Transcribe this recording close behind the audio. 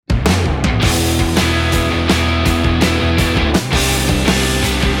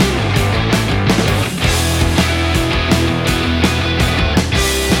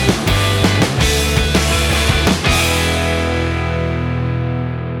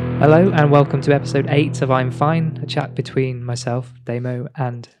Hello and welcome to episode 8 of I'm Fine, a chat between myself, Damo,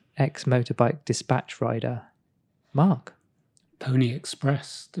 and ex-motorbike dispatch rider, Mark. Pony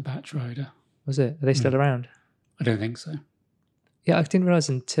Express dispatch rider. Was it? Are they still around? I don't think so. Yeah, I didn't realise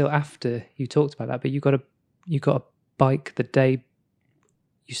until after you talked about that, but you got a bike the day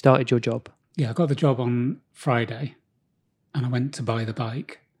you started your job. Yeah, I got the job on Friday and I went to buy the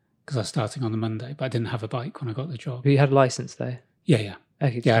bike because I was starting on the Monday, but I didn't have a bike when I got the job. But you had a licence though? Yeah.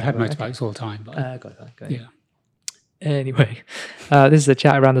 Okay, Yeah, I'd had motorbikes all the time. But got it. yeah. Anyway, this is a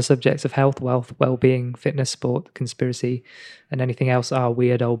chat around the subjects of health, wealth, well-being, fitness, sport, conspiracy, and anything else our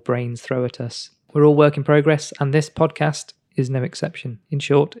weird old brains throw at us. We're all work in progress, and this podcast is no exception. In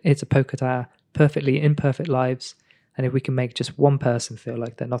short, it's a poke at our perfectly imperfect lives, and if we can make just one person feel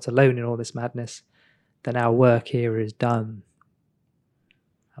like they're not alone in all this madness, then our work here is done.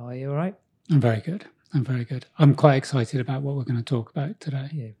 How are you, all right? I'm very good. I'm quite excited about what we're going to talk about today.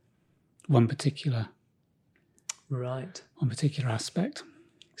 Yeah. One particular aspect.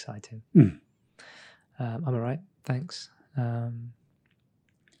 Exciting. I'm all right, thanks.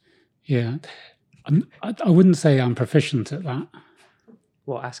 Yeah. I wouldn't say I'm proficient at that.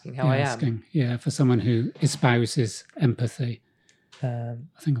 What, asking how I am? Yeah, for someone who espouses empathy. I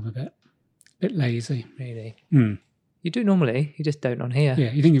think I'm a bit lazy. Really? You do normally, you just don't on here. Yeah,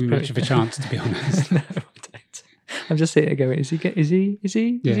 you didn't give me much of a chance, to be honest. No, I don't. I'm just sitting there going, is he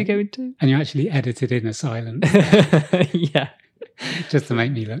going to? And you actually edited in a silence. Yeah. Just to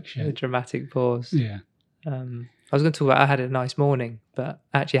make me look shit. A dramatic pause. Yeah. I was going to talk about I had a nice morning, but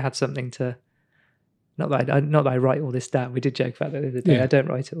I actually had something to... Not that I write all this down. We did joke about that the other day. Yeah. I don't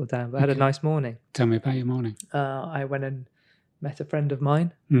write it all down, but I had a nice morning. Tell me about your morning. I went and met a friend of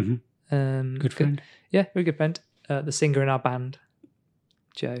mine. Mm-hmm. Good friend. Yeah, very good friend. The singer in our band,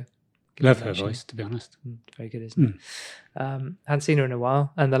 Joe. Love her voice, to be honest. Very good, isn't it? Hadn't seen her in a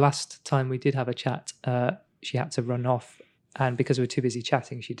while, and the last time we did have a chat, she had to run off, and because we were too busy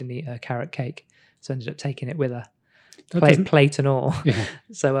chatting, she didn't eat her carrot cake, so ended up taking it with her, plate and all. Yeah.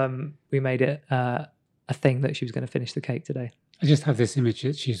 So we made it a thing that she was going to finish the cake today. I just have this image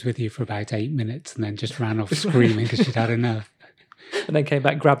that she was with you for about 8 minutes and then just ran off screaming because she'd had enough. And then came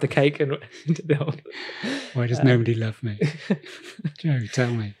back, grabbed the cake and into the old... Why does nobody love me? Joe,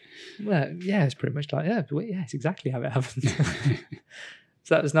 tell me. Well, yeah, it's pretty much like, it's exactly how it happens.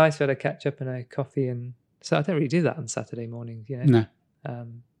 So that was nice. We had a catch up and a coffee. And so I don't really do that on Saturday mornings, you know? No.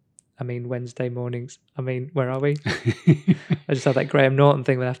 Wednesday mornings. Where are we? I just had that Graham Norton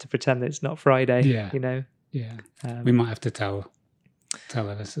thing where I have to pretend that it's not Friday, you know? Yeah. We might have to tell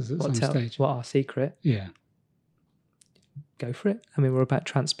our listeners at some stage. What our secret? Yeah. Go for it. We're about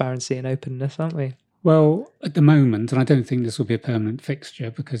transparency and openness, aren't we? Well, at the moment, and I don't think this will be a permanent fixture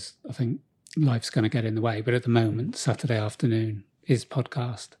because I think life's going to get in the way, but at the moment, Saturday afternoon is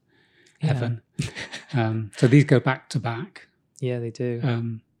podcast heaven. So these go back to back. Yeah, they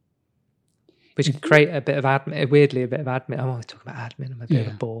do. Which can create a bit of admin, weirdly a bit of admin. I'm always talking about admin. I'm a bit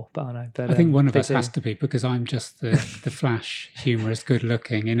of a bore, but I know. But, I think one of us has to be because I'm just the flash, humorous,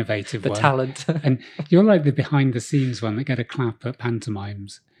 good-looking, innovative one. The talent. And you're like the behind-the-scenes one that get a clap at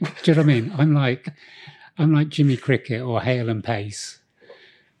pantomimes. Do you know what I mean? I'm like Jimmy Cricket or Hale and Pace.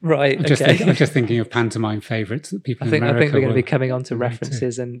 Right, I'm just thinking of pantomime favourites that people in America I think we're going to be coming on to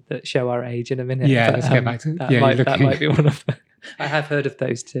references and that show our age in a minute. Yeah, let's get back to that. That might be one of them. I have heard of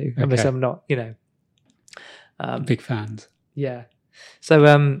those too. Unless I'm not, big fans. Yeah. So,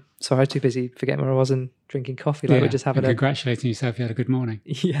 sorry, I was too busy forgetting where I was and drinking coffee. We're just having congratulating yourself. You had a good morning.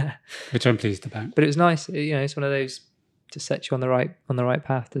 Yeah. Which I'm pleased about. But it was nice. It's one of those to set you on the right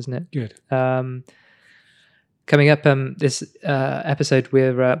path, doesn't it? Good. Coming up, this episode,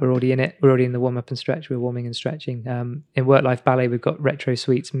 we're already in it. We're already in the warm up and stretch. We're warming and stretching. In Work Life Ballet, we've got Retro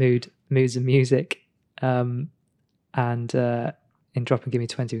Suites, Moods and Music. And in Drop and Give Me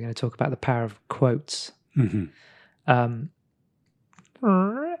 20, we're going to talk about the power of quotes. Mm-hmm.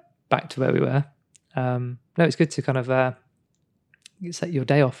 Back to where we were. No, it's good to kind of set your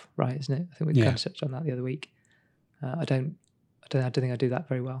day off, right? Isn't it? I think we kind of touched on that the other week. I don't think I do that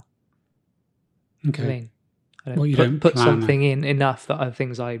very well. Okay. I don't put something in enough that are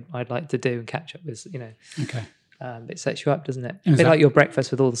things I'd like to do and catch up with. Okay. It sets you up, doesn't it? A bit like your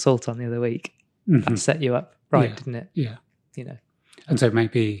breakfast with all the salt on the other week. Mm-hmm. That set you up, right? Didn't it? Yeah. And so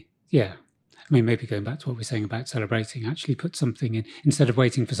maybe going back to what we're saying about celebrating, actually put something in instead of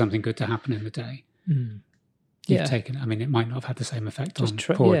waiting for something good to happen in the day. You've taken. It might not have had the same effect on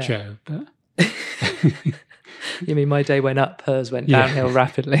poor Joe, but you mean my day went up, hers went downhill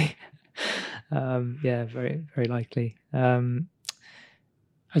rapidly. Very, very likely.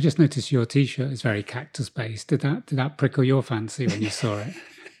 I just noticed your T-shirt is very cactus based. Did that prickle your fancy when you saw it?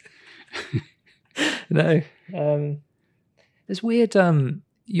 No. It's weird.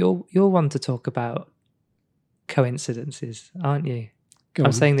 You're one to talk about coincidences, aren't you?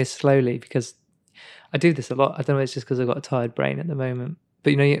 I'm saying this slowly because I do this a lot. I don't know if it's just because I've got a tired brain at the moment.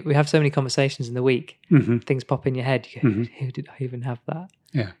 But, we have so many conversations in the week. Mm-hmm. Things pop in your head. You go, who did I even have that?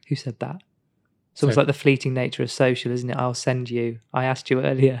 Yeah. Who said that? It's almost like the fleeting nature of social, isn't it? I'll send you. I asked you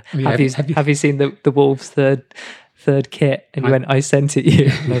earlier. Oh, yeah. Have you seen the Wolves third kit? And you went, I sent it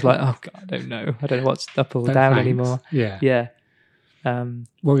you. And I was like, oh God, I don't know what's up or down anymore. Yeah. Yeah.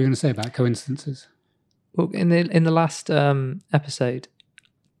 What were you going to say about coincidences? Well, in the last episode,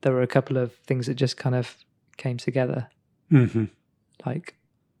 there were a couple of things that just kind of came together, like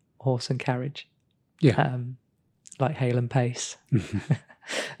horse and carriage, like hail and pace,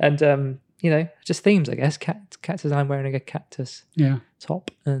 and just themes, I guess. Cactus. I'm wearing a cactus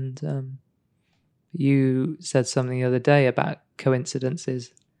top, and you said something the other day about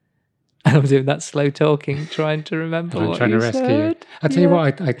coincidences. And I'm doing that slow talking, trying to remember what trying you to rescue said. you. I'll tell you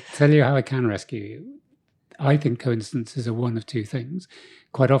what, I tell you how I can rescue you. I think coincidences are one of two things.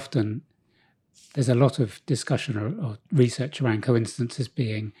 Quite often, there's a lot of discussion or research around coincidences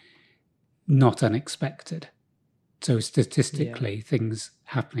being not unexpected. So statistically, things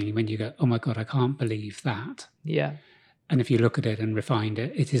happening when you go, oh my God, I can't believe that. Yeah. And if you look at it and refined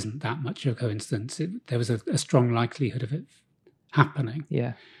it, it isn't that much of a coincidence. There was a strong likelihood of it happening.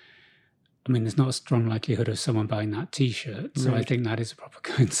 Yeah. I mean, there's not a strong likelihood of someone buying that T-shirt, so I think that is a proper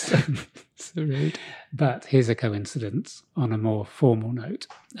coincidence. So rude. But here's a coincidence on a more formal note.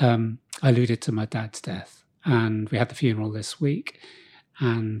 I alluded to my dad's death, and we had the funeral this week,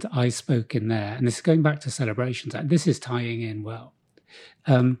 and I spoke in there, and this is going back to celebrations. This is tying in well.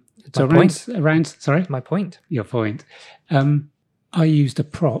 So sorry? My point. Your point. I used a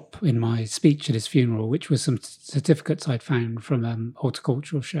prop in my speech at his funeral, which was some certificates I'd found from a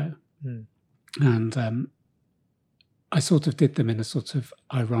horticultural show. And I sort of did them in a sort of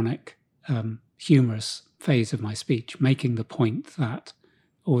ironic, humorous phase of my speech, making the point that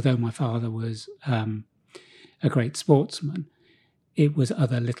although my father was a great sportsman, it was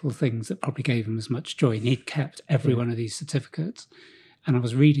other little things that probably gave him as much joy. And he'd kept every one of these certificates. And I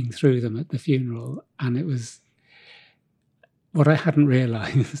was reading through them at the funeral, and it was what I hadn't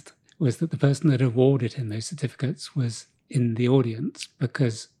realised was that the person that awarded him those certificates was in the audience,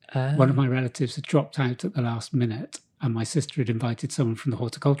 because one of my relatives had dropped out at the last minute, and my sister had invited someone from the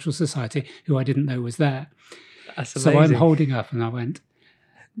Horticultural Society who I didn't know was there. That's amazing. So I'm holding up and I went,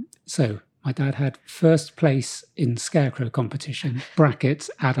 so my dad had first place in scarecrow competition, brackets,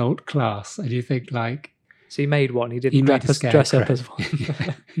 adult class. And you think like... So he made one, he didn't dress up as one.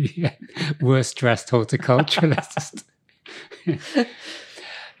 Yeah. Worst dressed horticulturalist.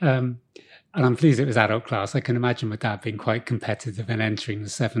 And I'm pleased it was adult class. I can imagine my dad being quite competitive and entering the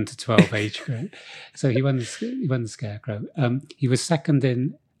 7 to 12 age group. So he won the scarecrow. He was second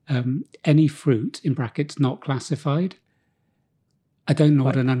in any fruit, in brackets, not classified. I don't know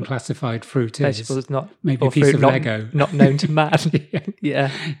what an unclassified fruit is. Vegetables not, maybe a piece of Lego. Not known to man.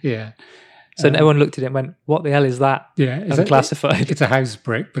 Yeah. So no one looked at it and went, what the hell is that? Yeah. Unclassified. It's a house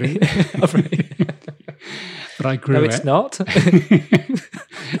brick, but but I grew it. No, it's not.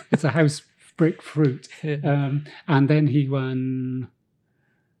 It's a house brick fruit. Yeah. And then he won...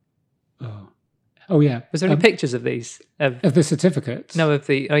 Oh yeah. Was there any pictures of these? Of the certificates? No, of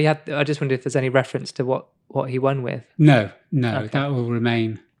the... I just wondered if there's any reference to what he won with. No. Okay. That will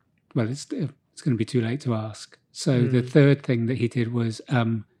remain... Well, it's going to be too late to ask. So the third thing that he did was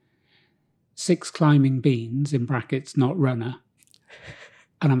 6 climbing beans, in brackets, not runner.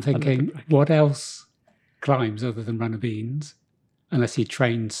 And I'm thinking, what else climbs other than runner beans? Unless he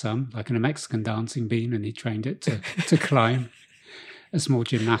trained some, like in a Mexican dancing bean, and he trained it to climb. A small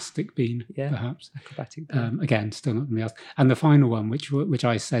gymnastic bean, perhaps. Acrobatic bean. Again, still not going to be asked. And the final one, which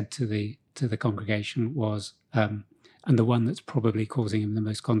I said to the congregation was, and the one that's probably causing him the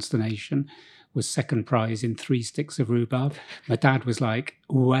most consternation, was second prize in 3 sticks of rhubarb. My dad was like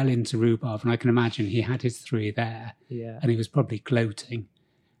well into rhubarb, and I can imagine he had his 3 there, and he was probably gloating.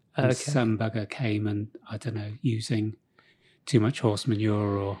 And some bugger came and, I don't know, using too much horse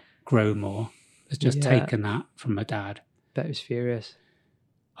manure or grow more, has just taken that from my dad. Bet he was furious.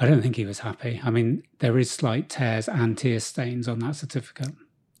 I don't think he was happy. I mean, there is slight tears and tear stains on that certificate.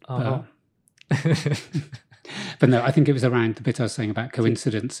 Oh. But no, I think it was around the bit I was saying about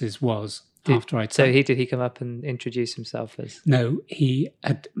coincidences after I'd... So did he come up and introduce himself as... No,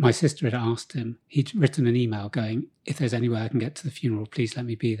 my sister had asked him, he'd written an email going, if there's any way I can get to the funeral, please let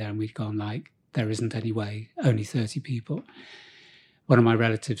me be there. And we'd gone like, there isn't any way, only 30 people. One of my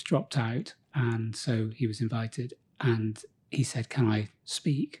relatives dropped out, and so he was invited, and he said, can I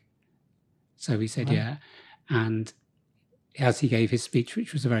speak? So he said, yeah. And as he gave his speech,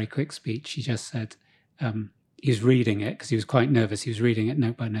 which was a very quick speech, he just said, he was reading it because he was quite nervous. He was reading it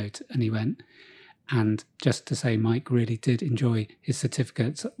note by note, and he went, and just to say, Mike really did enjoy his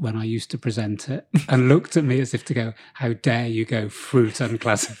certificates when I used to present it, and looked at me as if to go, how dare you go fruit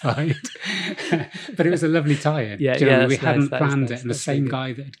unclassified. But it was a lovely tie-in. Yeah, Do you know, yeah, we that's hadn't nice, planned that's it. And the that's same really good.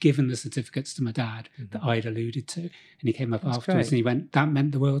 guy that had given the certificates to my dad that I'd alluded to, and he came up That's afterwards great. and he went, that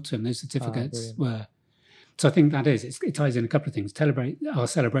meant the world to him. Those certificates brilliant. were... So I think that is, it ties in a couple of things. Our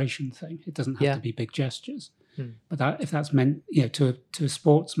celebration thing, it doesn't have to be big gestures. But if that's meant, to a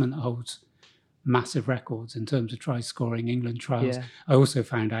sportsman that holds massive records in terms of try scoring England trials. Yeah. I also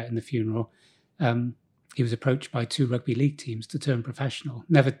found out in the funeral, he was approached by 2 rugby league teams to turn professional.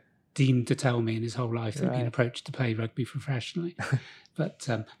 Never deemed to tell me in his whole life that he'd been approached to play rugby professionally. But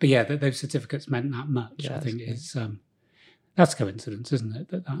yeah, those certificates meant that much. I think is that's coincidence, isn't it?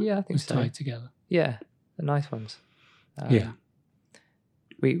 That I think was so. tied together. Yeah, the nice ones. Yeah.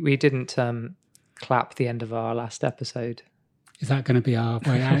 We didn't clap the end of our last episode. Is that going to be our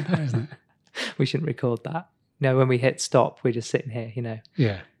way out there, isn't it? We shouldn't record that. No, when we hit stop, we're just sitting here,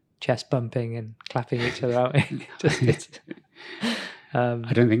 Yeah. chest bumping and clapping each other out.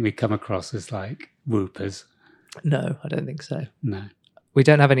 I don't think we come across as like whoopers. No, I don't think so. No. We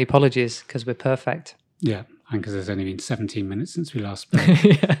don't have any apologies because we're perfect. Yeah, and because there's only been 17 minutes since we last spoke.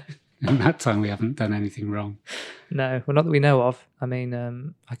 Yeah. And that time we haven't done anything wrong. No, well, not that we know of. I mean,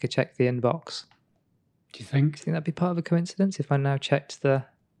 I could check the inbox. Do you think? Do you think that'd be part of a coincidence if I now checked the...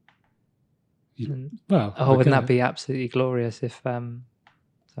 Well, wouldn't that be absolutely glorious if...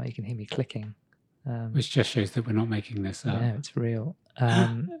 So you can hear me clicking. Which just shows that we're not making this up. No, it's real.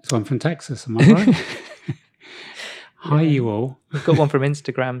 It's one from Texas, am I right? Hi, you all. We've got one from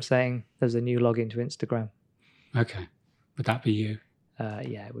Instagram saying there's a new login to Instagram. Okay. Would that be you?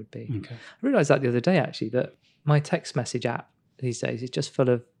 Yeah, it would be. Okay. I realised that the other day, actually, that my text message app these days is just full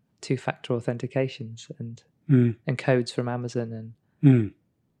of 2-factor authentications and codes from Amazon, and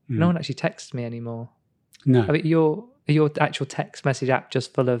no one actually texts me anymore. No. I mean, your actual text message app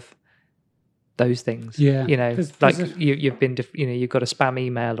just full of those things. Yeah. You've been, you've got a spam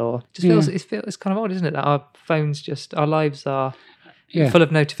email, or it feels it's kind of odd, isn't it? That our phones our lives are full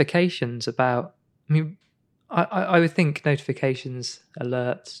of notifications about. I mean, I would think notifications,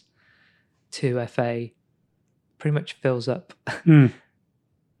 alerts, 2FA pretty much fills up. I'm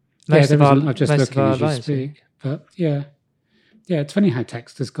just looking as you speak. But yeah, it's funny how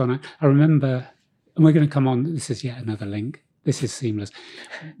text has gone. I remember, and we're going to come on, this is yet another link. This is seamless.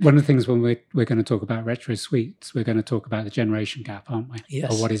 One of the things when we're going to talk about retro suites, we're going to talk about the generation gap, aren't we?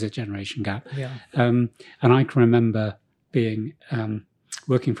 Yes. Or what is a generation gap? Yeah. And I can remember being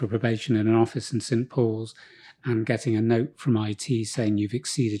working for probation in an office in St. Paul's and getting a note from IT saying you've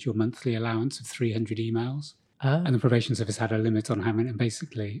exceeded your monthly allowance of 300 emails. And the probation service had a limit on how many, and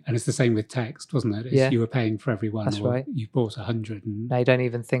basically, and it's the same with text, wasn't it? You were paying for every one. That's right. You bought 100. Now you don't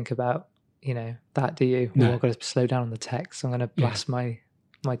even think about, that, do you? No. I've got to slow down on the text. I'm going to blast my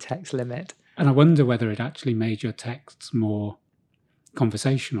text limit. And I wonder whether it actually made your texts more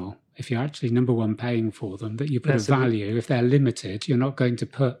conversational. If you're actually, number one, paying for them, that you put a value. If they're limited, you're not going to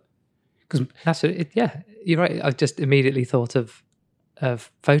put... That's it. Yeah, you're right. I've just immediately thought of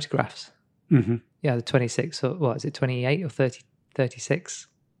photographs. Mm-hmm. Yeah, the 26, or what is it, 28 or 36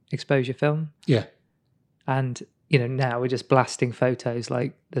 exposure film? Yeah. And, now we're just blasting photos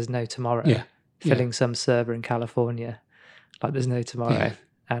like there's no tomorrow. Yeah. Filling some server in California like there's no tomorrow.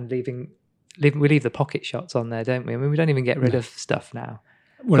 And we leave the pocket shots on there, don't we? I mean, we don't even get rid of stuff now.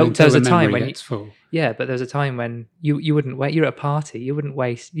 Well, but there was a time when it's full. Yeah, but there was a time when you wouldn't wait. You're at a party. You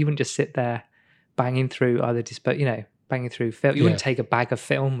wouldn't just sit there banging through either banging through film. You wouldn't take a bag of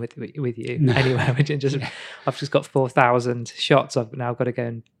film with you anywhere. I've just got 4,000 shots. I've now got to go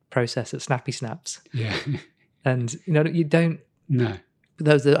and process at Snappy Snaps. Yeah, and you don't. No,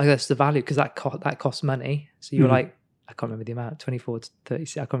 I guess the value, because that costs money. So you were like, I can't remember the amount, 24 to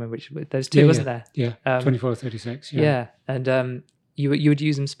 36. I can't remember which. There's two, wasn't there? Yeah, 24 or 36. Yeah, and you would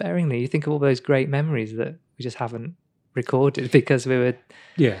use them sparingly. You think of all those great memories that we just haven't recorded because we were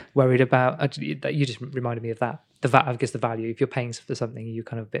worried about. You just reminded me of that. I guess the value, if you're paying for something, you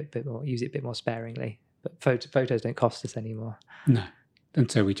kind of bit more use it a bit more sparingly. But photos don't cost us anymore. No,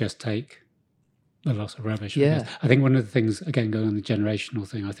 and so we just take a lot of rubbish. Yeah, I think one of the things, again, going on the generational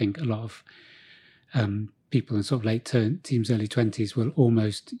thing, I think a lot of people in sort of late teens, early 20s will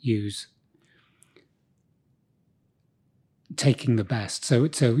almost use taking the best. So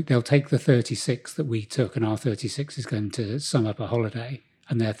they'll take the 36 that we took, and our 36 is going to sum up a holiday.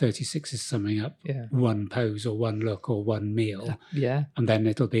 and their 36 is summing up one pose or one look or one meal. And then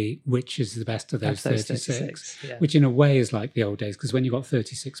it'll be which is the best of those 36, which in a way is like the old days, because when you got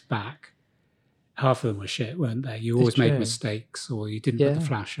 36 back, half of them were shit, weren't they? You always made mistakes, or you didn't put the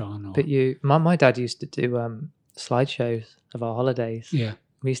flash on. Or... But my dad used to do slideshows of our holidays. Yeah.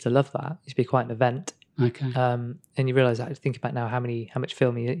 We used to love that. It used to be quite an event. Okay. And you realise that, think about now how much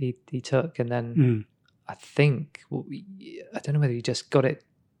film he took, and then I think I don't know whether he just got it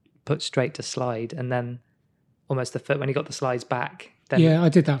put straight to slide, and then almost when he got the slides back. Then I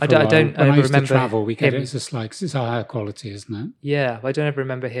did that. I don't when I used remember to travel, we get it as a slide because it's a higher quality, isn't it? Yeah, I don't ever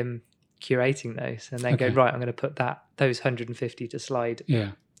remember him curating those and then go, right, I'm going to put those 150 to slide.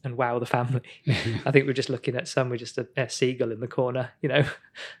 Yeah. And wow the family. I think we're just looking at some. We're just a seagull in the corner, we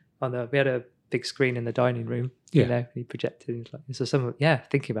had a big screen in the dining room. And he projected. So some,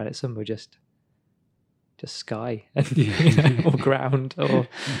 thinking about it, some were just sky and or ground,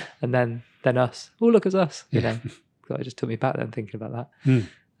 and then us. Oh, look at us! So it just took me back then thinking about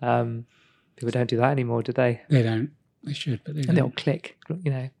that. People don't do that anymore, do they? They don't. They should, but they don't. And they'll click.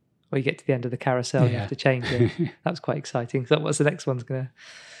 Or you get to the end of the carousel, you have to change it. That was quite exciting. So what's the next one's going to...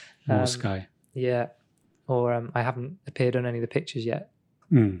 More sky. Yeah. Or I haven't appeared on any of the pictures yet.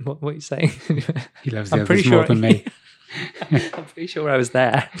 What are you saying? He loves the others more than me. I'm pretty sure I was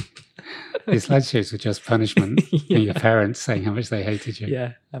there. The slideshows were just punishment for your parents saying how much they hated you.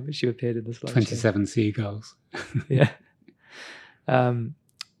 Yeah, how much you appeared in the slideshow. 27 seagulls. Yeah.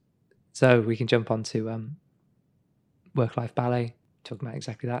 So we can jump on to Work-Life Ballet, talking about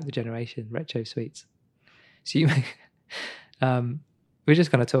exactly that, the generation, retro suites. So we're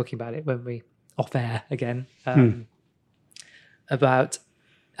just kind of talking about it when we off air again, about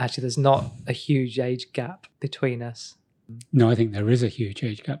actually there's not a huge age gap between us. No, I think there is a huge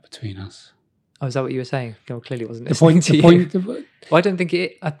age gap between us. Oh, is that what you were saying? Well, clearly wasn't the point. Well, I don't think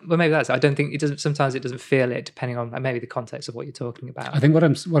it. Well, maybe that's. I don't think it doesn't. Sometimes it doesn't feel it, depending on maybe the context of what you're talking about. I think what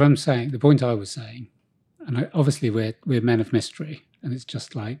I'm saying, the point I was saying, and obviously we're men of mystery, and it's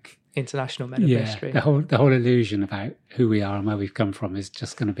just like international men of mystery. The whole illusion about who we are and where we've come from is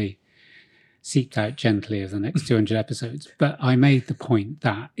just going to be seeped out gently over the next 200 episodes. But I made the point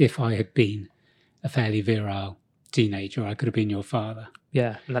that if I had been a fairly virile teenager, I could have been your father.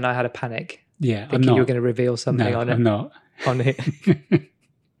 Yeah, and then I had a panic. Yeah, thinking you were going to reveal something on it. I'm not. On it.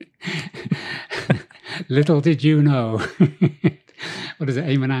 Little did you know. What is it?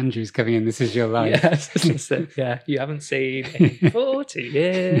 Eamon Andrews coming in. This is your life. Yes, that's it. Yeah, you haven't seen in 40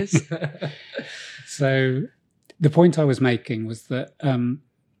 years. So the point I was making was that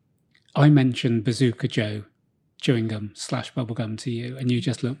I mentioned Bazooka Joe chewing gum / bubblegum to you, and you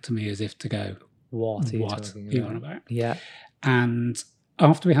just looked to me as if to go, what are you talking about? Are you on about? Yeah. And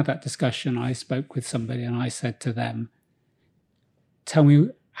after we had that discussion, I spoke with somebody and I said to them, tell me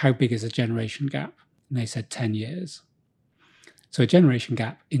how big is a generation gap? And they said 10 years. So a generation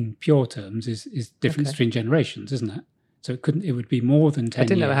gap in pure terms is difference between generations, isn't it? So it would be more than 10 years. I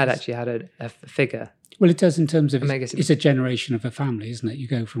didn't know it had actually had a figure. Well, it does in terms of it's a generation of a family, isn't it? You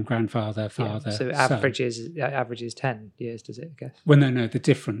go from grandfather, father, so averages 10 years, does it, I guess? Well, no. The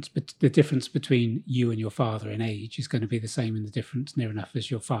difference between you and your father in age is going to be the same in the difference near enough as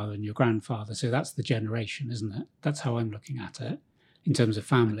your father and your grandfather. So that's the generation, isn't it? That's how I'm looking at it in terms of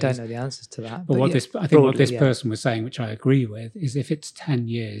families. I don't know the answers to that. But what this person was saying, which I agree with, is if it's 10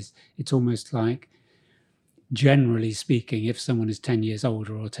 years, it's almost like, generally speaking, if someone is 10 years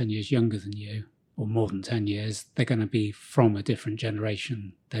older or 10 years younger than you, or more than 10 years, they're going to be from a different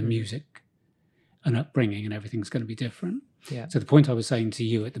generation. Their music and upbringing and everything's going to be different. Yeah. So the point I was saying to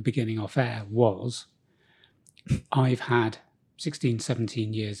you at the beginning off air was, I've had 16,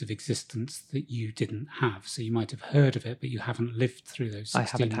 17 years of existence that you didn't have. So you might have heard of it, but you haven't lived through those 16 I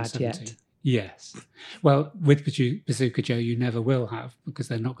haven't had 17. Yet. Yes. Well, with Bazooka Joe, you never will have, because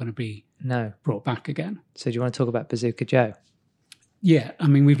they're not going to be brought back again. So do you want to talk about Bazooka Joe? Yeah, I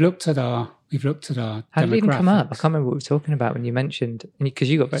mean, we've looked at our How did it even come up? I can't remember what we were talking about when you mentioned, because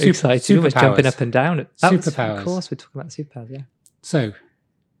you got very excited. You were jumping up and down. Superpowers. Of course, we're talking about superpowers, yeah. So,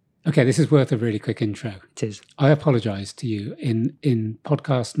 okay, this is worth a really quick intro. It is. I apologise to you. In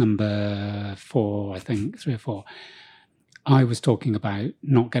podcast number 4, I think, 3 or 4, I was talking about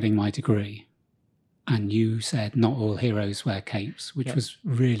not getting my degree. And you said not all heroes wear capes, which was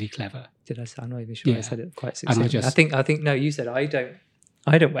really clever. Did I say? I'm not even sure I said it quite succinctly. I think no, you said I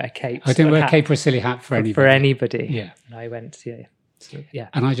don't wear capes. I don't wear a cape or a silly hat for anybody. For anybody. Yeah. And I went, yeah.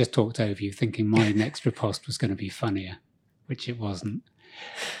 And I just talked over you thinking my next riposte was going to be funnier, which it wasn't.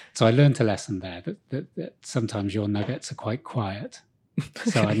 So I learned a lesson there that sometimes your nuggets are quite quiet.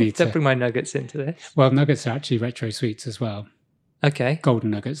 So I need to bring my nuggets into this. Well, nuggets are actually retro sweets as well. Okay.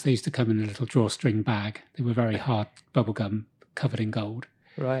 Golden nuggets. They used to come in a little drawstring bag. They were very hard bubblegum covered in gold.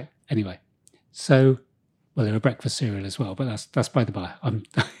 Right. Anyway, so, well, they were breakfast cereal as well, but that's by the by. Come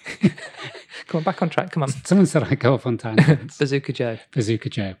on, back on track. Come on. Someone said I go off on tangents. Bazooka Joe. Bazooka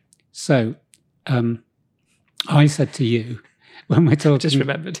Joe. So, I said to you, when we're talking, Just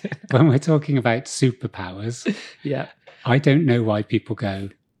remembered. when we're talking about superpowers, Yeah. I don't know why people go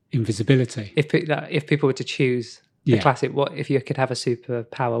invisibility. If people were to choose the classic, what if you could have a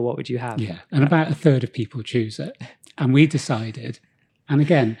superpower, what would you have? Yeah, and about a third of people choose it. And we decided, and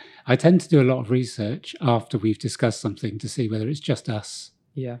again, I tend to do a lot of research after we've discussed something to see whether it's just us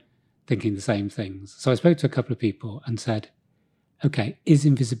thinking the same things. So I spoke to a couple of people and said, okay, is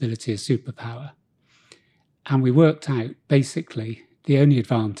invisibility a superpower? And we worked out, basically, the only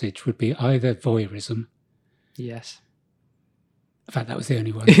advantage would be either voyeurism. Yes. In fact, that was the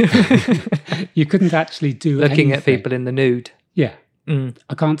only one. You couldn't actually do Looking anything. at people in the nude. Yeah.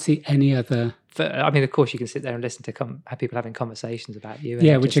 I can't see any other... I mean, of course, you can sit there and listen to have people having conversations about you.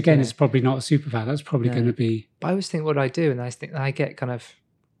 Yeah, which again is probably not a superpower. That's probably going to be... But I always think, what do I do? And I think I get kind of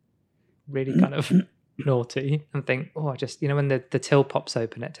really kind of naughty and think, oh, I just, when the till pops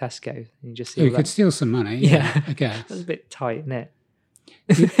open at Tesco, and you just see you could steal some money. Yeah. I guess. That's a bit tight, isn't it?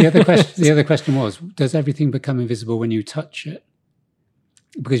 The other question was, does everything become invisible when you touch it?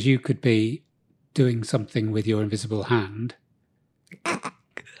 Because you could be doing something with your invisible hand.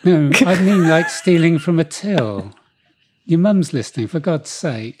 No, I mean like stealing from a till. Your mum's listening, for God's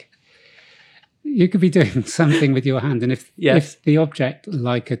sake. You could be doing something with your hand, and if the object,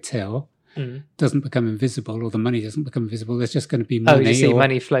 like a till, doesn't become invisible, or the money doesn't become invisible, there's just going to be money. Oh, you see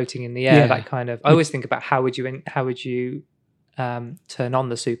money floating in the air, that kind of... I always think about how would you turn on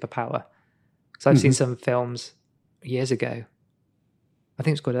the superpower? So I've seen some films years ago. I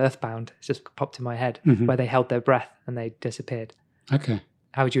think it's called Earthbound. It's just popped in my head, where they held their breath and they disappeared. Okay.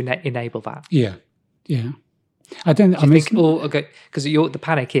 How would you enable that? Yeah. I don't. I mean, because the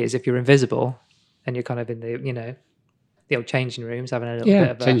panic is if you're invisible and you're kind of in the the old changing rooms having a little bit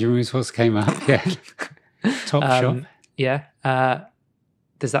of changing rooms. What came up? Yeah. Top shop. Yeah.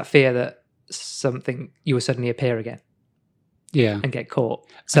 There's that fear that you will suddenly appear again. Yeah. And get caught.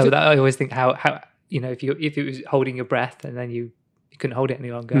 So I always think how if it was holding your breath and then you couldn't hold it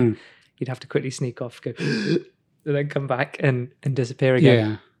any longer, you'd have to quickly sneak off, go, and then come back and disappear again.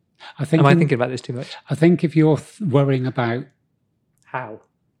 Yeah. Am I thinking about this too much? I think if you're worrying about how,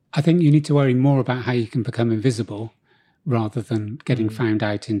 I think you need to worry more about how you can become invisible rather than getting found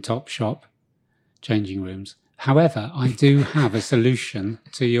out in Top Shop changing rooms. However, I do have a solution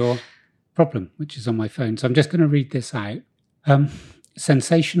to your problem, which is on my phone. So I'm just going to read this out.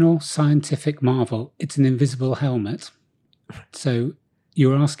 Sensational scientific marvel. It's an invisible helmet. So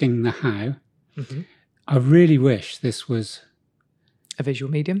you're asking the how. I really wish this was a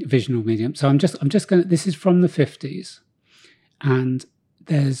visual medium. So I'm just going to, this is from the 50s, and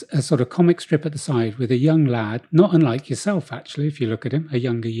there's a sort of comic strip at the side with a young lad, not unlike yourself actually, if you look at him, a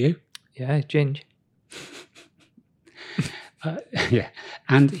younger you. Yeah, Ginge.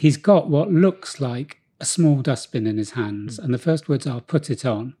 And he's got what looks like a small dustbin in his hands, and the first words are "put it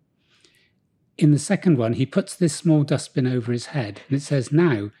on." In the second one, he puts this small dustbin over his head, and it says,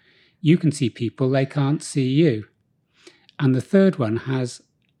 "Now you can see people, they can't see you." And the third one has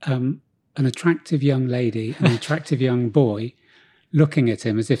an attractive young lady and an attractive young boy looking at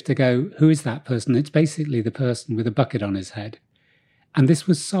him as if to go, who is that person? It's basically the person with a bucket on his head. And this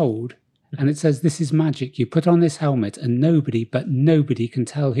was sold, and it says, this is magic. You put on this helmet and nobody can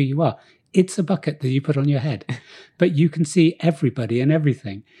tell who you are. It's a bucket that you put on your head, but you can see everybody and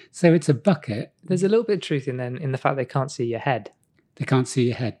everything. So it's a bucket. There's a little bit of truth in the fact they can't see your head. They can't see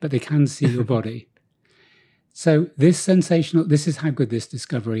your head, but they can see your body. So this is how good this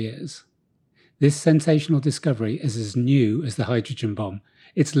discovery is. This sensational discovery is as new as the hydrogen bomb.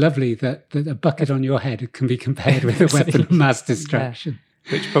 It's lovely that a bucket on your head can be compared with a weapon of mass destruction.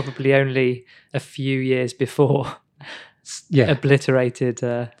 Yeah. Which probably only a few years before obliterated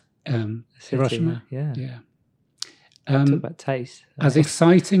Hiroshima. Yeah. Talk about taste. As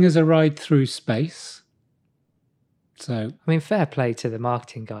exciting as a ride through space. So I mean, fair play to the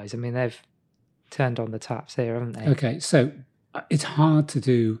marketing guys. I mean, they've turned on the taps here, haven't they? Okay, so it's hard to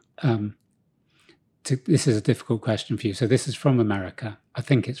do. This is a difficult question for you. So this is from America. I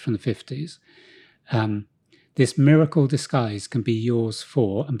think it's from the 50s. This miracle disguise can be yours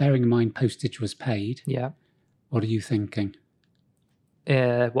for, and bearing in mind postage was paid. Yeah. What are you thinking?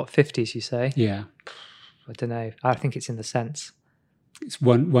 What, 50s you say? Yeah. I don't know. I think it's in the cents. It's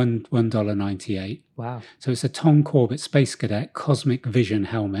 $1.98. Wow. So it's a Tom Corbett Space Cadet Cosmic Vision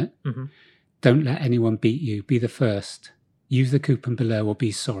helmet. Mm-hmm. Don't let anyone beat you. Be the first. use the coupon below or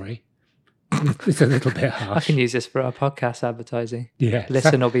be sorry. It's a little bit harsh. I can use this for our podcast advertising. Yeah.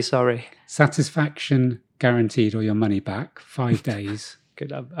 Listen or be sorry. Satisfaction guaranteed or your money back, 5 days.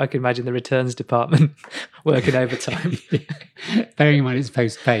 Good. I can imagine the returns department working overtime. Bearing in mind it's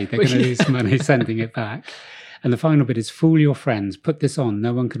post-paid, they're going to lose money sending it back. And the final bit is fool your friends. Put this on.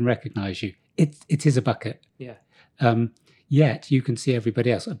 No one can recognise you. It is a bucket. Yeah. Yet you can see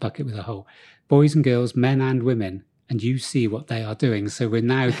everybody else, a bucket with a hole. Boys and girls, men and women. And you see what they are doing. So we're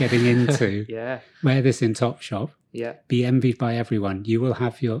now getting into wear this in Topshop. Yeah. Be envied by everyone. You will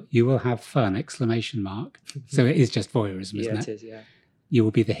have fun! Exclamation mark. So it is just voyeurism, isn't it? It is. Yeah. You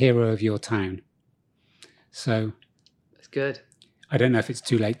will be the hero of your town. So it's good. I don't know if it's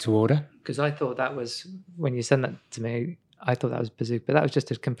too late to order. Because I thought that was when you sent that to me. I thought that was Bazooka, but that was just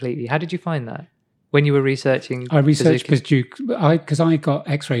a completely. How did you find that when you were researching? I researched Bazooka because I got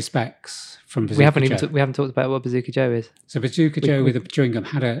X-ray specs. From Bazooka we haven't Joe. we haven't talked about what Bazooka Joe is. So Bazooka Joe with a chewing gum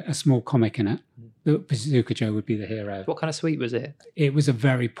had a small comic in it. Bazooka Joe would be the hero. What kind of sweet was it? It was a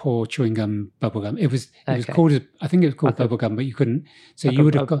very poor chewing gum bubble gum. It was called I think it was called bubble gum, but you couldn't. So you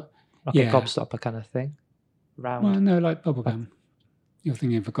would have got a gobstopper kind of thing. Round. Well, no, like bubble gum. You're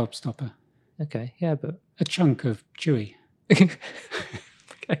thinking of a gobstopper. Okay, yeah, but a chunk of chewy. Okay,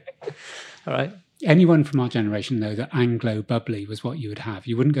 all right. Anyone from our generation know that Anglo bubbly was what you would have.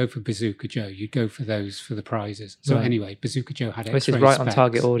 You wouldn't go for Bazooka Joe. You'd go for those for the prizes. So anyway, Bazooka Joe had X-ray This is right specs. on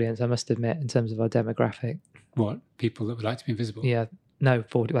target audience, I must admit, in terms of our demographic. What? People that would like to be invisible? Yeah. No,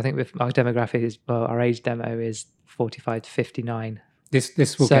 40. I think our demographic is, our age demo is 45 to 59.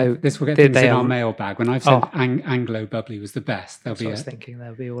 This will get things in our mailbag. When I've said Anglo bubbly was the best, I was thinking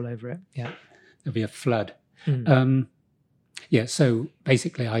they'll be all over it. Yeah. There'll be a flood. So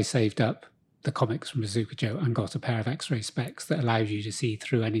basically I saved up the comics from Bazooka Joe and got a pair of X-ray specs that allows you to see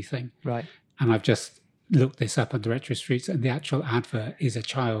through anything. Right. And I've just looked this up under Retro Streets, and the actual advert is a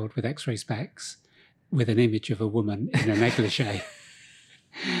child with X-ray specs with an image of a woman in a negligee.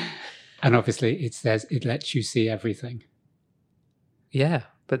 And obviously it says it lets you see everything. Yeah,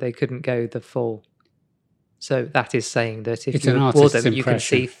 but they couldn't go the full. So that is saying that if you wore them, you can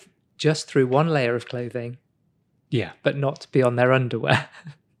see just through one layer of clothing. Yeah. But not beyond their underwear.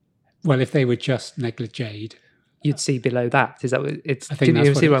 Well, if they were just negligeed, you'd see below that. Is that what it's? I think do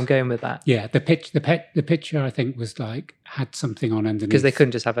you see where I'm going with that? Yeah, the picture I think was like had something on underneath because they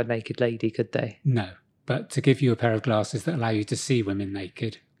couldn't just have a naked lady, could they? No, but to give you a pair of glasses that allow you to see women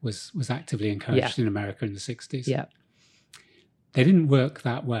naked was actively encouraged in America in the 60s. Yeah, they didn't work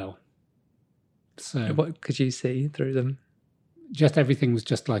that well. So what could you see through them? Just everything was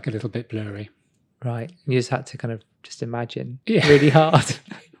just like a little bit blurry. Right, you just had to kind of just imagine really hard.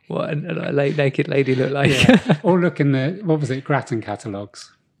 What a naked lady looked like. Yeah. Or look in the, what was it, Grattan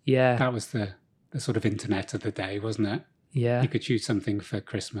catalogues. Yeah. That was the sort of internet of the day, wasn't it? Yeah. You could choose something for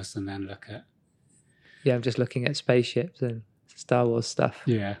Christmas and then look at. Yeah, I'm just looking at spaceships and Star Wars stuff.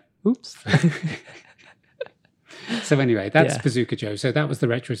 Yeah. Oops. So anyway, that's Bazooka Joe. So that was the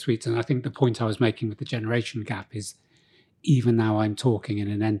Retro Suites. And I think the point I was making with the generation gap is even now I'm talking in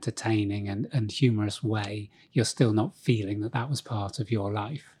an entertaining and humorous way, you're still not feeling that was part of your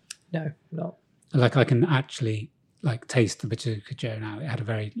life. No, not. Like I can actually taste the Bazooka Joe now. It had a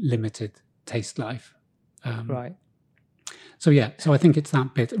very limited taste life. Right. So I think it's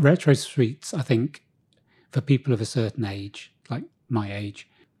that bit. Retro Suites, I think, for people of a certain age, like my age.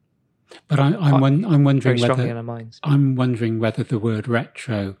 But I'm wondering whether in our minds. I'm wondering whether the word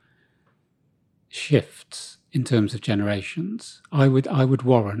retro shifts in terms of generations. I would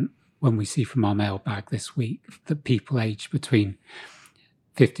warrant, when we see from our mailbag this week, that people aged between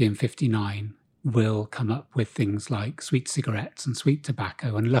 50 and 59 will come up with things like sweet cigarettes and sweet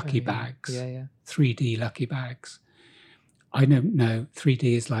tobacco and lucky bags. Yeah. 3D lucky bags. I don't know.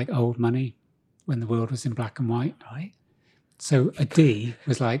 3D is like old money when the world was in black and white. Right. So a D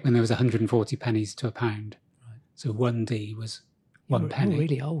was like when there was 140 pennies to a pound. Right. So 1D was one penny. You're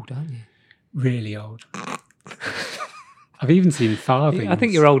really old, aren't you? Really old. I've even seen farthings. I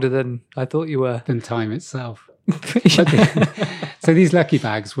think you're older than I thought you were. Than time itself. So these lucky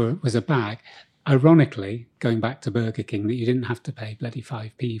bags was a bag. Ironically, going back to Burger King, that you didn't have to pay bloody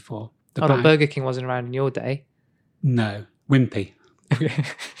 5p for. Burger King wasn't around in your day. No, Wimpy.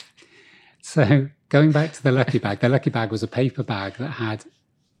 So going back to the lucky bag was a paper bag that had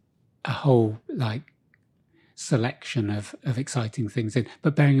a whole selection of exciting things in.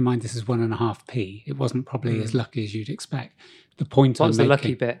 But bearing in mind this is 1.5p, it wasn't probably as lucky as you'd expect. The point What's the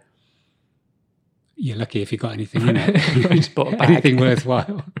lucky bit? You're lucky if you got anything in it. Just bought a bag. Anything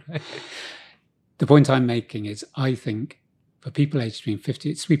worthwhile. Right. The point I'm making is I think for people aged between 50,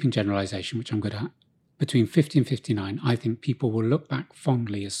 it's sweeping generalisation, which I'm good at, between 50 and 59, I think people will look back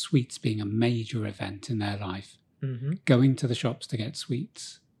fondly as sweets being a major event in their life. Mm-hmm. Going to the shops to get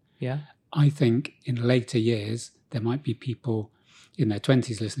sweets. Yeah. I think in later years, there might be people in their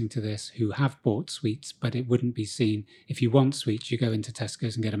 20s listening to this who have bought sweets, but it wouldn't be seen. If you want sweets, you go into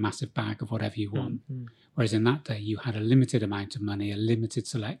Tesco's and get a massive bag of whatever you want. Mm-hmm. Whereas in that day, you had a limited amount of money, a limited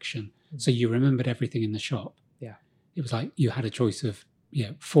selection. So you remembered everything in the shop. Yeah. It was like you had a choice of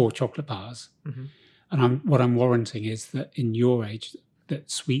 4 chocolate bars. Mm-hmm. And what I'm warranting is that in your age, that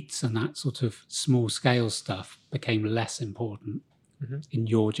sweets and that sort of small scale stuff became less important. Mm-hmm. In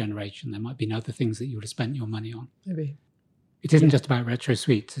your generation. There might have been other things that you would have spent your money on. Maybe. It isn't just about retro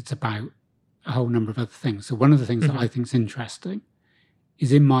sweets, it's about a whole number of other things. So one of the things that I think is interesting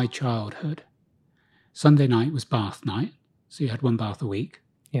is in my childhood, Sunday night was bath night. So you had 1 bath a week.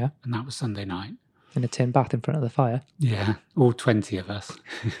 Yeah. And that was Sunday night. In a tin bath in front of the fire. Yeah, all 20 of us.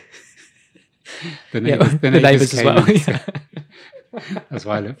 the neighbours as well. Yeah. That's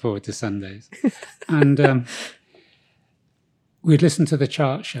why I look forward to Sundays. And we'd listen to the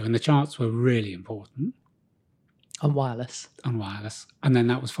chart show, and the charts were really important. On wireless. And then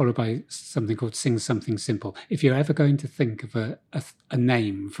that was followed by something called Sing Something Simple. If you're ever going to think of a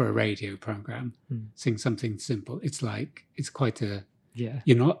name for a radio program, Sing Something Simple, it's quite a... Yeah.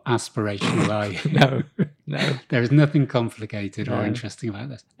 You're not aspirational, are you? No. There is nothing complicated or interesting about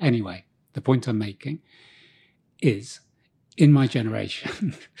this. Anyway, the point I'm making is, in my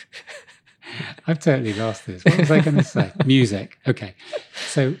generation... I've totally lost this. What was I going to say? Music. Okay.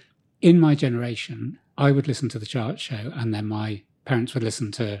 So in my generation, I would listen to the chart show and then my parents would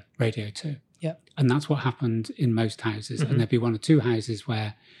listen to Radio 2. Yeah. And that's what happened in most houses. And there'd be 1 or 2 houses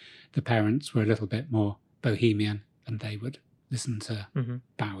where the parents were a little bit more bohemian and they would listen to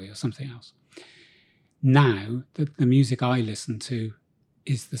Bowie or something else. Now, the music I listen to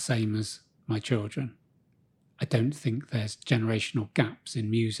is the same as my children. I don't think there's generational gaps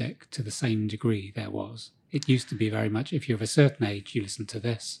in music to the same degree there was. It used to be very much, if you're of a certain age, you listen to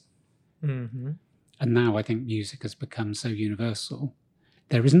this. Mm-hmm. And now I think music has become so universal.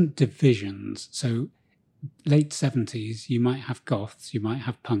 There isn't divisions. So late 70s, you might have goths, you might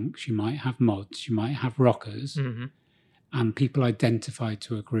have punks, you might have mods, you might have rockers, and people identified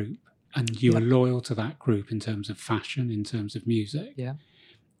to a group. And you are loyal to that group in terms of fashion, in terms of music. Yeah.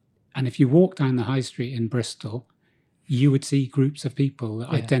 And if you walk down the high street in Bristol, you would see groups of people that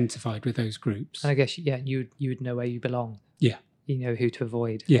identified with those groups. And I guess, you would know where you belong. Yeah. You know who to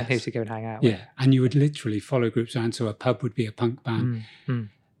avoid and who to go and hang out with. Yeah, and you would literally follow groups around. So a pub would be a punk band.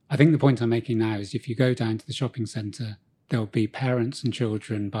 I think the point I'm making now is if you go down to the shopping centre, there'll be parents and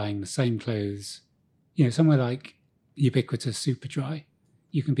children buying the same clothes. Somewhere like ubiquitous Superdry.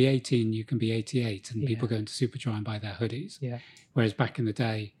 You can be 18, you can be 88, and people go into Superdry and buy their hoodies. Yeah. Whereas back in the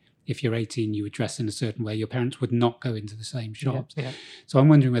day, if you're 18, you would dress in a certain way. Your parents would not go into the same shops. Yeah. So I'm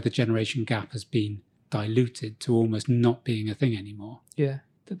wondering whether the generation gap has been diluted to almost not being a thing anymore. Yeah.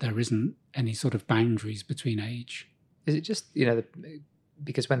 That there isn't any sort of boundaries between age. Is it just,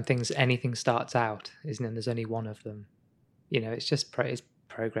 because when anything starts out, isn't it? There's only one of them. It's just it's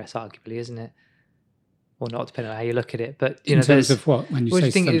progress, arguably, isn't it? Or not, depending on how you look at it. But in terms of what, when you say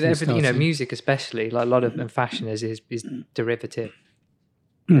something starting? Music especially, like a lot of and fashion is derivative.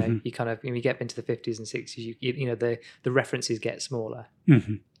 You kind of, when you get into the 50s and 60s, the references get smaller.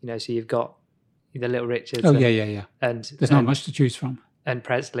 So you've got the Little Richards. Oh, yeah. And there's not much to choose from. And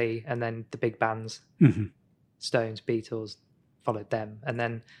Presley, and then the big bands, Stones, Beatles, followed them. And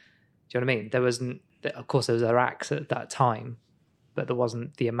then, do you know what I mean? There wasn't, of course, there was their acts at that time, but there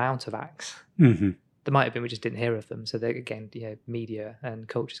wasn't the amount of acts. There might have been, we just didn't hear of them. So again, media and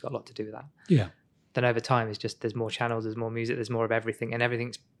culture's got a lot to do with that. Yeah. Then over time, it's just there's more channels, there's more music, there's more of everything, and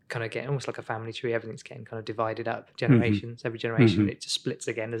everything's kind of getting almost like a family tree. Everything's getting kind of divided up generations. Every generation it just splits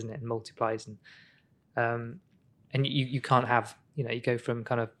again, doesn't it, and multiplies. And you can't have, you go from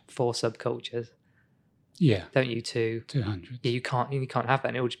kind of 4 subcultures, don't you, to 200. Yeah, you can't have that,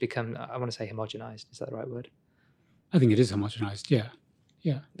 and it will just become, I want to say, homogenized. Is that the right word? I think it is homogenized. Yeah.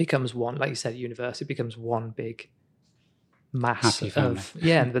 It becomes one, like you said, universe. It becomes one big mass happy family.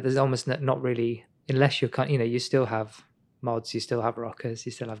 But there's almost not really. Unless you're you still have mods, you still have rockers,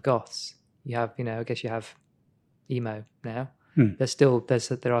 you still have goths, you have, I guess you have emo now. There are still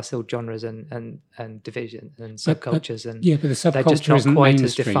genres and divisions and subcultures, but the subculture they're just not isn't quite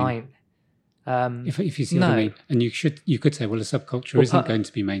mainstream. As defined. If you see what I mean, and you could say, well, a subculture isn't going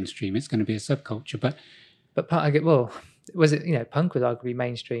to be mainstream; it's going to be a subculture. But was it? Punk was arguably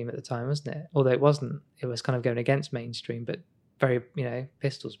mainstream at the time, wasn't it? Although it wasn't. It was kind of going against mainstream, but very,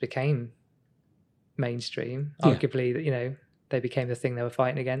 Pistols became mainstream. Arguably, they became the thing they were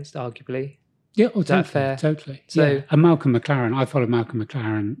fighting against. Arguably, Yeah, Is that fair? Totally. So, yeah. And Malcolm McLaren, I followed Malcolm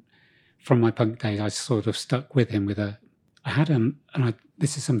McLaren from my punk days. I sort of stuck with him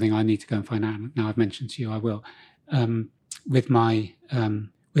this is something I need to go and find out. Now I've mentioned to you, I will. With my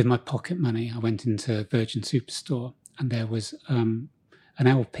pocket money, I went into Virgin Superstore, and there was an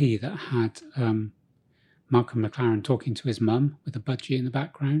LP that had Malcolm McLaren talking to his mum with a budgie in the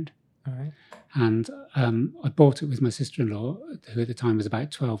background. All right. And I bought it with my sister-in-law, who at the time was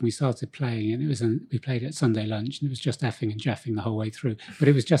about 12, and we started playing, and we played it at Sunday lunch, and it was just effing and jeffing the whole way through. But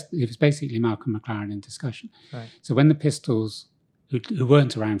it was basically Malcolm McLaren in discussion. Right. So when the Pistols, who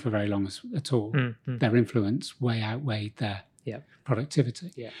weren't around for very long at all, their influence way outweighed their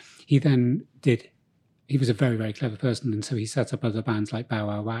productivity. Yeah. He was a very, very clever person, and so he set up other bands like Bow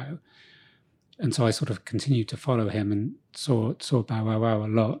Wow Wow. And so I sort of continued to follow him and saw Bow Wow Wow a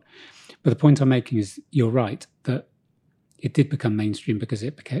lot. But the point I'm making is, you're right, that it did become mainstream because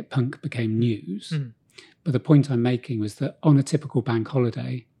punk became news. But the point I'm making was that on a typical bank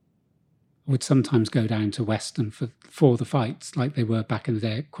holiday, I would sometimes go down to Weston for the fights, like they were back in the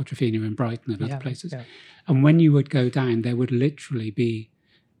day at Quadrophenia in Brighton and other places. Yeah. And when you would go down, there would literally be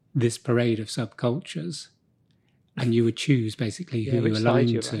this parade of subcultures, and you would choose basically who you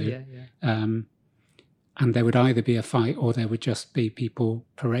aligned to. And there would either be a fight, or there would just be people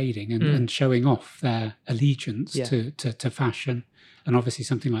parading and showing off their allegiance to fashion. And obviously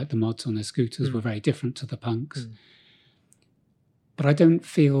something like the mods on their scooters were very different to the punks. But I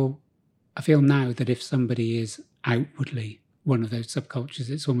feel now that if somebody is outwardly one of those subcultures,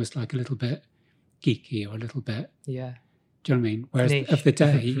 it's almost like a little bit geeky or a little bit... Yeah. Do you know what I mean? Whereas of the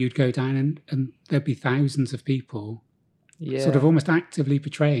day, you'd go down and there'd be thousands of people sort of almost actively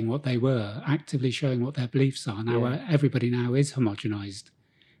portraying what they were, actively showing what their beliefs are. Now, everybody now is homogenized.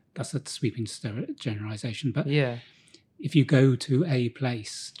 That's a sweeping generalization. But if you go to a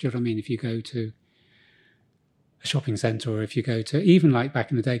place, do you know what I mean? If you go to a shopping centre, or if you go to, even like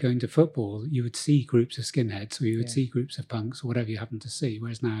back in the day, going to football, you would see groups of skinheads, or you would see groups of punks, or whatever you happen to see.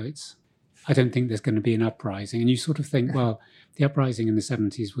 Whereas now I don't think there's going to be an uprising. And you sort of think, well, the uprising in the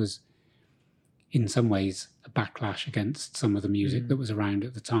 70s was in some ways a backlash against some of the music that was around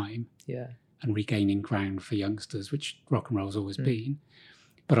at the time, and regaining ground for youngsters, which rock and roll's always been.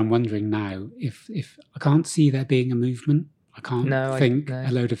 But I'm wondering now if I can't see there being a movement. I can't think a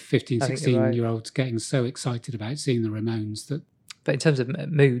load of 15, 16-year-olds getting so excited about seeing the Ramones that... But in terms of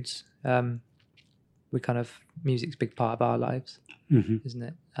moods, music's a big part of our lives, isn't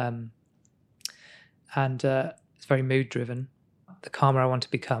it? And it's very mood driven. The calmer I want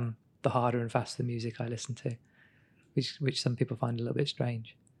to become, the harder and faster the music I listen to, which some people find a little bit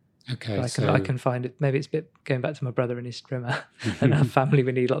strange. Okay, I can find it. Maybe it's a bit going back to my brother and his strimmer, and our family.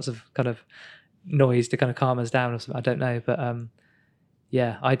 We need lots of kind of noise to kind of calm us down or something. I don't know, but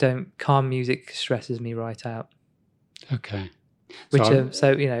I don't. Calm music stresses me right out. Okay, which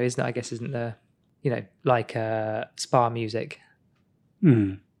isn't the like spa music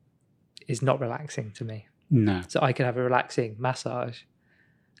is not relaxing to me. No. So I could have a relaxing massage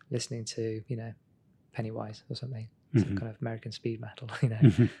listening to, Pennywise or something, some kind of American speed metal, do you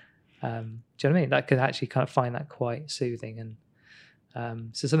know what I mean? That could actually kind of find that quite soothing.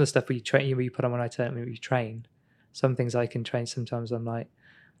 And so some of the stuff where you put on when you train, some things I can train, sometimes I'm like,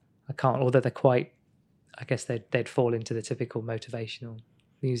 I can't, although they're quite, I guess they'd fall into the typical motivational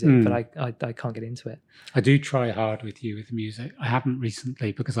music, but I can't get into it. I do try hard with music. I haven't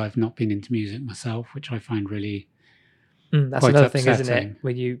recently because I've not been into music myself, which I find really that's quite another upsetting. thing, isn't it?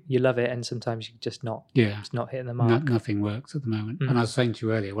 When you love it and sometimes you just not hitting the mark. Nothing works at the moment. And I was saying to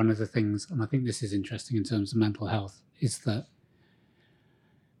you earlier, one of the things, and I think this is interesting in terms of mental health, is that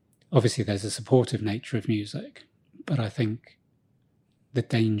obviously there's a supportive nature of music, but I think the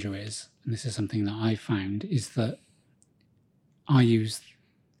danger is, and this is something that I found, is that I use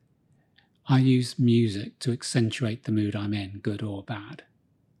music to accentuate the mood I'm in, good or bad.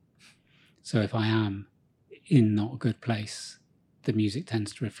 So if I am in not a good place, the music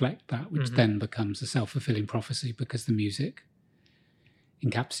tends to reflect that, which then becomes a self-fulfilling prophecy because the music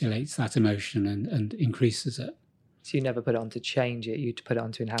encapsulates that emotion and increases it. So you never put it on to change it, you put it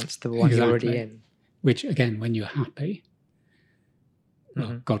on to enhance the one you're already in. Which, again, when you're happy,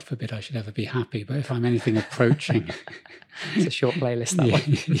 well, God forbid I should ever be happy, but if I'm anything approaching... It's a short playlist, that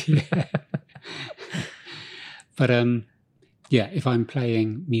one. But, if I'm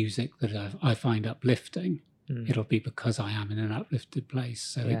playing music that I find uplifting, it'll be because I am in an uplifted place.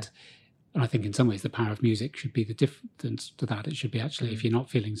 So and I think in some ways the power of music should be the difference to that. It should be actually, if you're not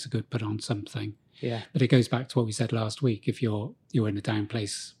feeling so good, put on something. Yeah. But it goes back to what we said last week. If you're in a down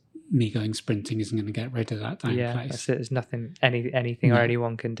place, me going sprinting isn't going to get rid of that down place. That's it. There's nothing anything or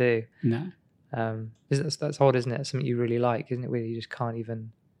anyone can do. No. That's odd, isn't it? Something you really like, isn't it? Where you just can't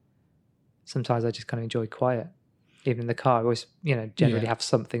even. Sometimes I just kind of enjoy quiet, even in the car. I always, generally have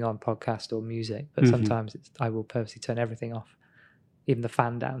something on, podcast or music, but sometimes I will purposely turn everything off, even the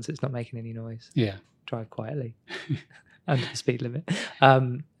fan down, so it's not making any noise. Yeah, drive quietly under the speed limit.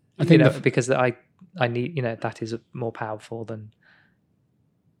 I think because I need, that is more powerful than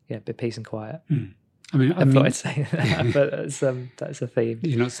a bit peace and quiet. I mean, I thought I'd say that, but that's a theme.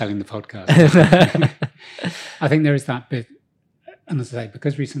 You're not selling the podcast. I think there is that bit, and as I say,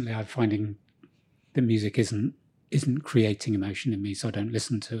 because recently I'm finding that music isn't creating emotion in me, so I don't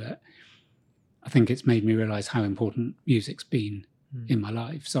listen to it. I think it's made me realise how important music's been in my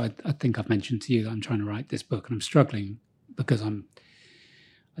life. So I think I've mentioned to you that I'm trying to write this book, and I'm struggling because I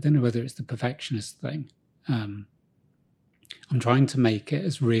don't know whether it's the perfectionist thing. I'm trying to make it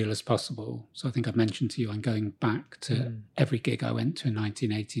as real as possible. So I think I've mentioned to you, I'm going back to every gig I went to in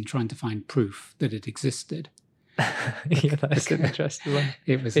 1980 and trying to find proof that it existed. Yeah, that's an interesting one.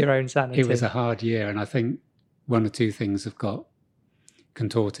 It was your own sanity. It was a hard year, and I think one or two things have got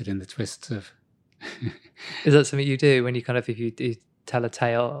contorted in the twists of. Is that something you do when you if you tell a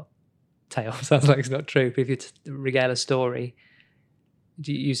tale sounds like it's not true, but if you regale a story,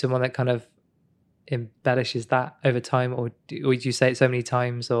 do you use someone that kind of embellishes that over time, or do you say it so many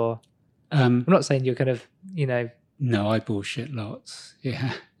times? Or I'm not saying you're No, I bullshit lots.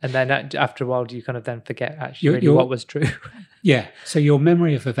 Yeah. And then after a while, do you then forget actually what was true? Yeah. So your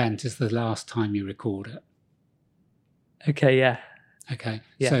memory of event is the last time you record it. Okay. Yeah. Okay.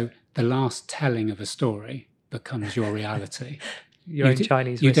 Yeah. So the last telling of a story becomes your reality. Your own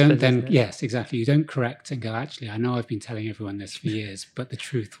Chinese whispers, you don't then, yes, exactly. You don't correct and go, actually, I know I've been telling everyone this for years, but the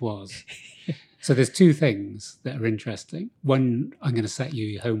truth was. So there's two things that are interesting. One, I'm going to set you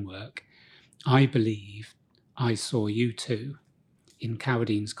your homework. I believe I saw U2 in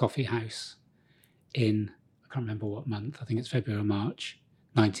Cowardine's Coffee House in, I can't remember what month, I think it's February or March,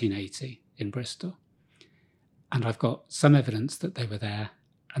 1980 in Bristol. And I've got some evidence that they were there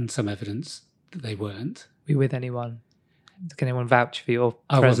and some evidence that they weren't. Were you with anyone? Can anyone vouch for your presence?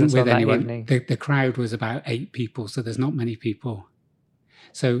 I wasn't with anyone. Evening? The crowd was about 8 people, so there's not many people.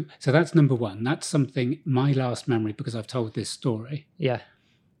 So that's number one. That's something, my last memory, because I've told this story. Yeah.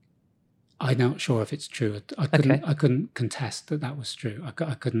 I'm not sure if it's true. I couldn't contest that was true. I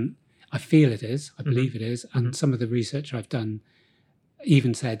couldn't. I feel it is. I believe it is. And some of the research I've done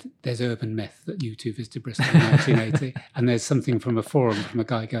even said there's urban myth that U2 visited Bristol in 1980, and there's something from a forum from a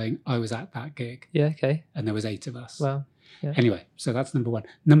guy going, I was at that gig. Yeah. Okay. And there was 8 of us. Well. Yeah. Anyway, so that's number one.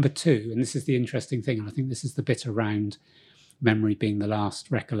 Number two, and this is the interesting thing, and I think this is the bit around memory being the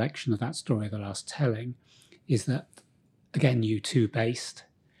last recollection of that story, the last telling, is that, again, U2 based.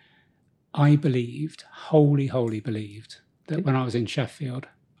 I believed, wholly believed, that when I was in Sheffield,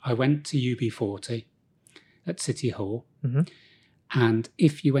 I went to UB40 at City Hall. Mm-hmm. And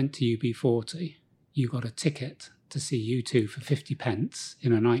if you went to UB40, you got a ticket to see U2 for 50 pence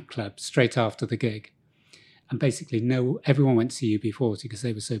in a nightclub straight after the gig. And basically, everyone went to see UB40 because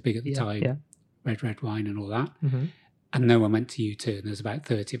they were so big at the time. Yeah. Red Wine and all that. Mm-hmm. And no one went to U2, and there's about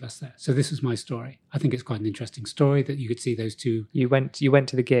 30 of us there. So this was my story. I think it's quite an interesting story that you could see those two. You went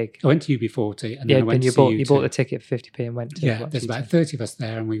to the gig. I went to UB40, and then I went to see U2. You bought the ticket for 50p and went to. Yeah, there's about 30 of us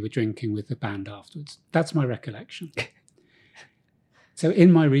there, and we were drinking with the band afterwards. That's my recollection. So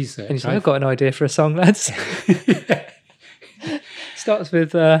in my research, and I've got an idea for a song, lads. Starts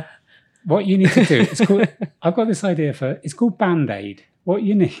with. What you need to do, I've got this idea it's called Band-Aid. What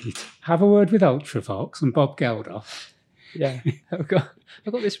you need, have a word with Ultravox and Bob Geldof. Yeah, I've got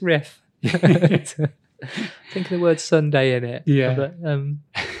this riff. Think of the word Sunday in it. Yeah.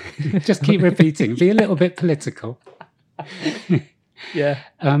 Just keep repeating. Be a little bit political. Yeah.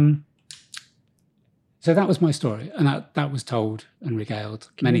 So that was my story, and that was told and regaled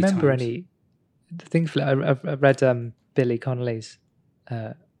many times. Can you remember any things? I've read Billy Connolly's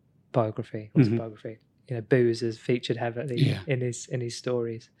biography. What's a biography? Booze is featured heavily in his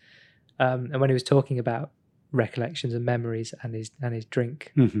stories, and when he was talking about recollections and memories and his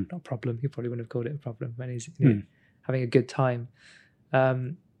drink, not problem. He probably wouldn't have called it a problem when he's having a good time.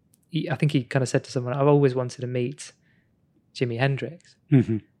 I think he kind of said to someone, "I've always wanted to meet Jimi Hendrix,"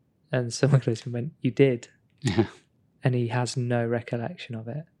 and someone close to him went, "You did," and he has no recollection of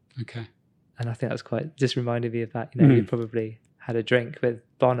it. Okay, and I think that's just reminded me of that. You probably had a drink with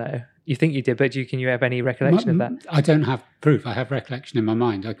Bono. You think you did, but can you have any recollection of that? I don't have proof. I have recollection in my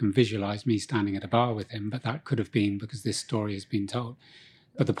mind. I can visualise me standing at a bar with him, but that could have been because this story has been told.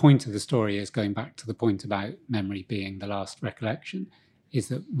 But the point of the story is, going back to the point about memory being the last recollection, is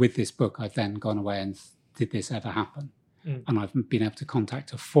that with this book, I've then gone away and did this ever happen? And I've been able to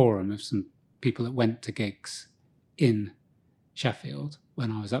contact a forum of some people that went to gigs in Sheffield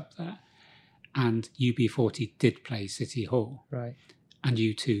when I was up there, and UB40 did play City Hall, Right. and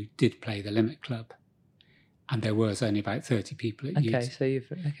U2 did play the Limit Club, and there was only about 30 people at Okay, U2. so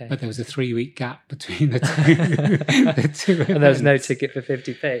you've okay. But there was a 3-week gap between the two. The two events. And there was no ticket for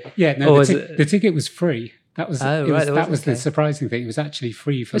 50p. Yeah, no, the ticket was free. That was the surprising thing. It was actually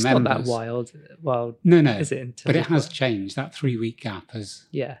free for members. It's not that wild. No, is it? But it has changed. That 3-week gap has.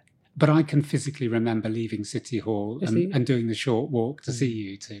 Yeah. But I can physically remember leaving City Hall and doing the short walk to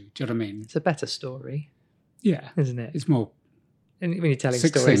see U2. Do you know what I mean? It's a better story. Yeah, isn't it? It's more. And when you're telling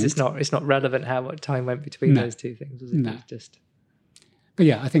stories, it's not relevant how much time went between those two things, was it? No. It's just. But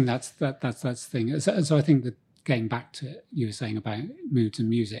yeah, I think that's the thing. So I think that getting back to you were saying about moods and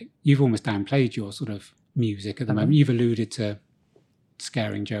music, you've almost downplayed your sort of music at the moment. You've alluded to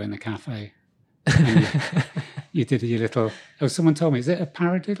scaring Joe in the cafe. And you did your little. Oh, someone told me, is it a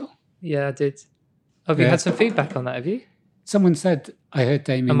paradiddle? Yeah, I did. Have you had some feedback on that? Have you? Someone said I heard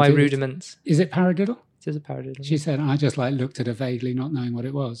Damien. And my rudiments. Is it paradiddle? It is a paradiddle. She said, I just looked at her vaguely, not knowing what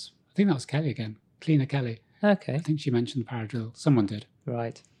it was. I think that was Kelly again, Cleaner Kelly. Okay. I think she mentioned the paradiddle. Someone did.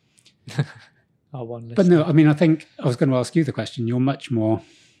 Right. Our one listener. But no, I mean, I think I was going to ask you the question. You're much more.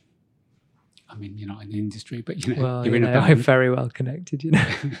 I mean, you're not in the industry, but you're in a band. I'm very well connected.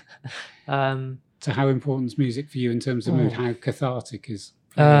 So, how important is music for you in terms of mood? How cathartic is?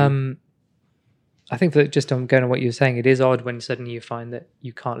 I think that just on going on what you were saying, it is odd when suddenly you find that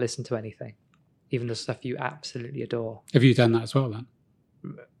you can't listen to anything, even the stuff you absolutely adore. Have you done that as well then?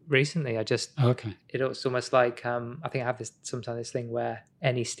 Recently, I just. Oh, okay. It's almost like I think I have sometimes this thing where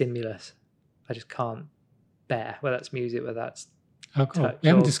any stimulus, I just can't bear. Whether that's music, whether that's. Oh, cool. We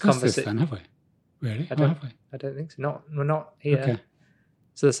haven't discussed this then, have we? Really? I don't think so. We're not here. Okay.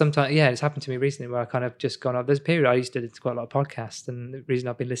 So there's sometimes, it's happened to me recently where I kind of just gone up. There's a period I used to listen to quite a lot of podcasts, and the reason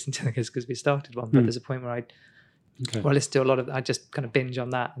I've been listening to them is because we started one. But there's a point where I listen to a lot of. I just kind of binge on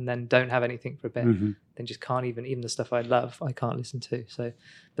that, and then don't have anything for a bit. Mm-hmm. Then just can't even the stuff I love, I can't listen to. So,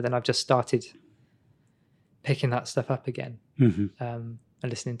 but then I've just started picking that stuff up again, and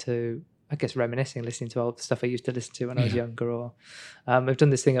listening to. I guess reminiscing, listening to all the stuff I used to listen to when I was younger. Or I've done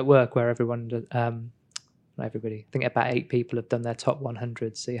this thing at work where everyone. Not everybody. I think about 8 people have done their top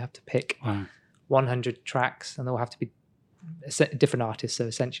 100. So you have to pick 100 tracks, and they'll have to be different artists. So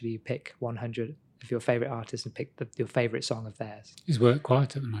essentially, you pick 100 of your favorite artists and pick your favorite song of theirs. Is work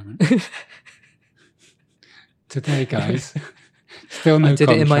quiet at the moment? Today, guys, still no. I did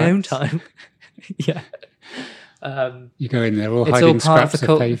it in my own time. Yeah. You go in there all hiding scraps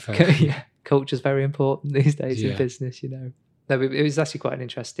of paper. Culture's very important these days in business. No, it was actually quite an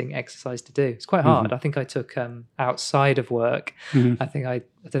interesting exercise to do. It's quite hard. I think I took outside of work. I think I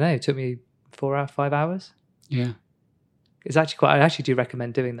don't know. It took me 5 hours. Yeah, it's actually I actually do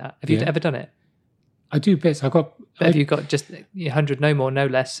recommend doing that. Have you ever done it? I do bits. Have you got just 100, no more, no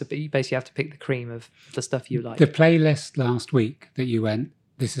less? But you basically have to pick the cream of the stuff you like. The playlist last week that you went,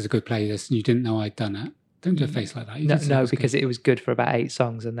 this is a good playlist, and you didn't know I'd done it. Don't do a face like that. No, because it was good for about 8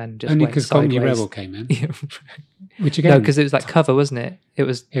 songs, and then just only because Cockney Rebel came in. Which again, no, because it was like cover, wasn't it? It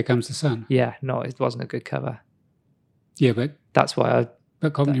was Here Comes the Sun. Yeah, no, it wasn't a good cover. Yeah, but that's why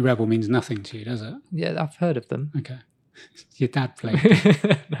But Cockney Rebel means nothing to you, does it? Yeah, I've heard of them. Okay, your dad played.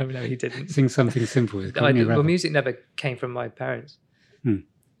 No, he didn't. Sing something simple with Cockney Rebel. Well, music never came from my parents. No,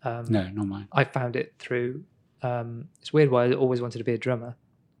 not mine. I found it through. It's weird why I always wanted to be a drummer.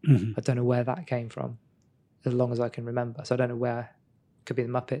 I don't know where that came from. As long as I can remember. So I don't know where. It could be the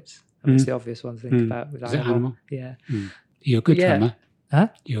Muppets. It's the obvious one to think about. With Is it Animal? Yeah. You're a good drummer. Huh?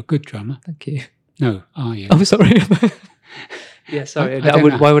 You're a good drummer. Thank you. No, are you? Oh, sorry. Yeah, sorry.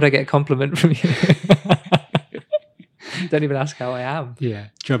 Why would I get a compliment from you? Don't even ask how I am. Yeah,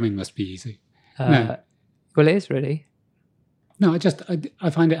 drumming must be easy. No. Well, it is really. No, I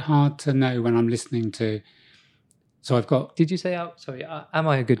find it hard to know when I'm listening to. So I've got. Did you say? Sorry. Am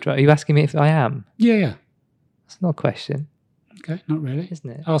I a good drummer? Are you asking me if I am? Yeah. That's not a question. Okay, not really. Isn't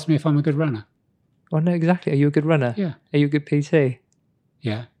it? Ask me if I'm a good runner. Well, no, exactly. Are you a good runner? Yeah. Are you a good PT?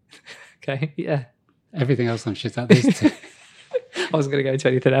 Yeah. Okay, yeah. Everything else I'm shit at these two. I wasn't going to go into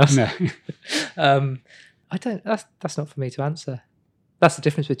anything else. No. I don't. That's not for me to answer. That's the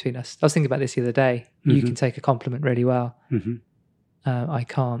difference between us. I was thinking about this the other day. You can take a compliment really well. I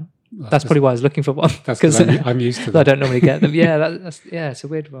can't. Well, that's probably why I was looking for one. That's because I'm used to them. I don't normally get them. Yeah, it's a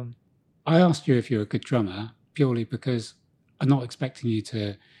weird one. I asked you if you're a good drummer purely because I'm not expecting you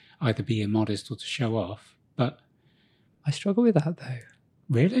to either be immodest or to show off, but... I struggle with that, though.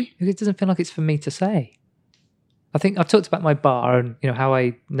 Really? It doesn't feel like it's for me to say. I think I've talked about my bar and how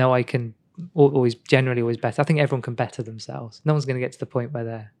I know I can generally always better. I think everyone can better themselves. No one's going to get to the point where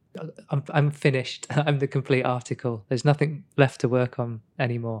they're I'm finished. I'm the complete article. There's nothing left to work on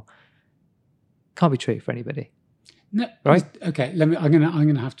anymore. Can't be true for anybody. No, right? Okay. I'm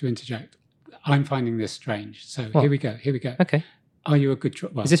gonna have to interject. I'm finding this strange. So What? Here we go. Okay. Are you a good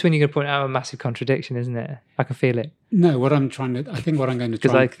driver? Is this when you're going to point out a massive contradiction, isn't it? I can feel it. No, what I'm trying to... I think what I'm going to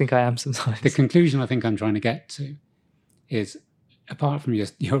try... Because I think I am sometimes. The conclusion I think I'm trying to get to is, apart from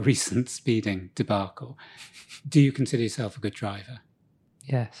your recent speeding debacle, do you consider yourself a good driver?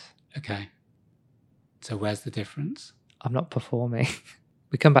 Yes. Okay. So where's the difference? I'm not performing.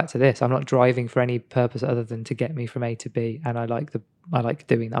 We come back to this. I'm not driving for any purpose other than to get me from A to B, and I like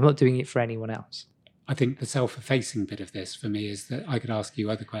doing that. I'm not doing it for anyone else. I think the self-effacing bit of this for me is that I could ask you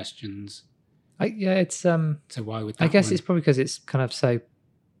other questions. It's So why would that? I guess one... it's probably because it's kind of so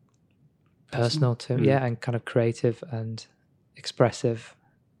personal to me, and kind of creative and expressive,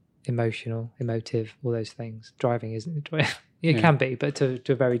 emotive, all those things. Driving isn't it? It can be, but to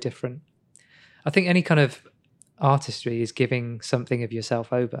a very different. I think any kind of artistry is giving something of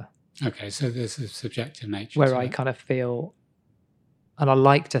yourself over. Okay, so there's a subjective nature where to I it. kind of feel, and I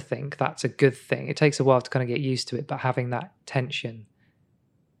like to think that's a good thing. It takes a while to kind of get used to it, but having that tension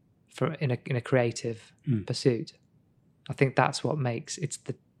in a creative pursuit, I think that's what makes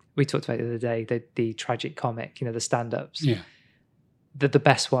we talked about it the other day, the tragic comic, the stand-ups. Yeah. The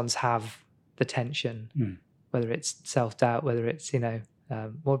best ones have the tension, whether it's self-doubt, whether it's,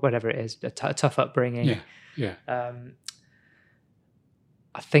 whatever it is, a tough upbringing. Yeah. Yeah.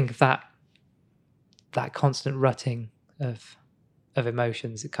 I think that constant rutting of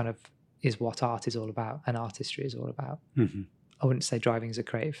emotions, it kind of is what art is all about and artistry is all about. Mm-hmm. I wouldn't say driving is a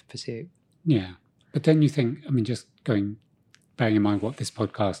creative pursuit. Yeah. But then you think, just bearing in mind what this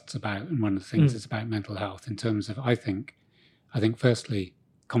podcast's about, and one of the things it's about mental health in terms of, I think firstly,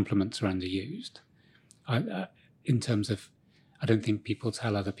 compliments are underused. In terms of, I don't think people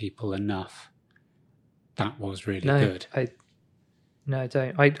tell other people enough that was really good. I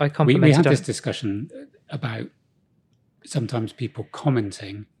don't. I complimented. We had this discussion about sometimes people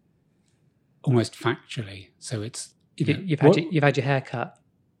commenting almost factually. So it's you've had your hair cut.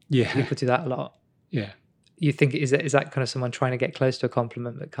 Yeah, people do that a lot. Yeah, you think is that kind of someone trying to get close to a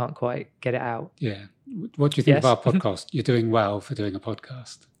compliment but can't quite get it out? Yeah. What do you think of our podcast? You're doing well for doing a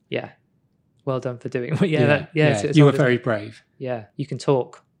podcast. Yeah, well done for doing. You were very brave. Yeah, you can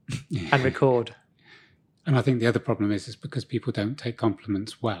talk and record. And I think the other problem is because people don't take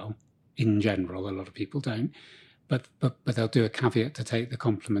compliments well. In general, a lot of people don't. But they'll do a caveat to take the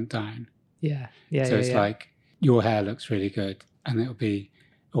compliment down. Yeah. So it's like, your hair looks really good, and it'll be,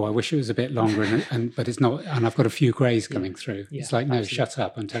 oh, I wish it was a bit longer, but it's not, and I've got a few greys coming through. Yeah, it's like, no, absolutely. Shut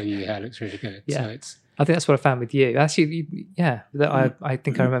up! I'm telling you, your hair looks really good. Yeah. So it's. I think that's what I found with you. Actually, I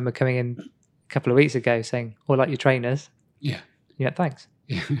think I remember coming in a couple of weeks ago saying, "Oh, like your trainers." Yeah. Yeah. Thanks.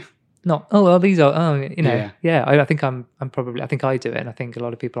 Yeah. Not, oh, well, these are, yeah. I think I think I do it, and I think a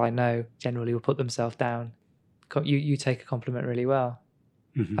lot of people I know generally will put themselves down. You take a compliment really well.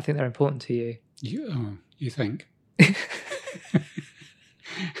 Mm-hmm. I think they're important to you. You think?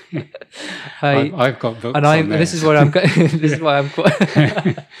 I've got books, and this is where I'm. This is why I'm quite.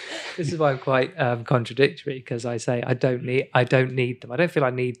 This is why I'm quite contradictory, because I say I don't need them. I don't feel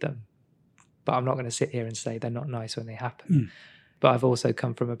I need them, but I'm not going to sit here and say they're not nice when they happen. But I've also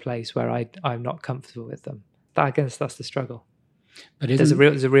come from a place where I'm not comfortable with them. I guess that's the struggle. But there's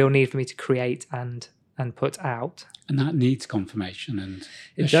a real need for me to create and put out, and that needs confirmation and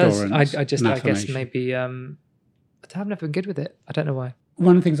it assurance. does. I guess maybe I've never been good with it. I don't know why.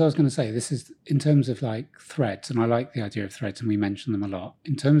 One of the things I was going to say, this is in terms of like threads, and I like the idea of threads, and we mention them a lot.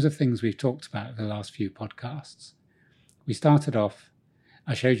 In terms of things we've talked about in the last few podcasts, we started off.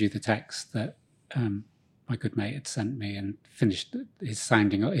 I showed you the text that my good mate had sent me, and finished his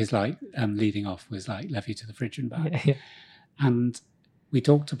leading off was like, "Love you to the fridge and back." Yeah. And we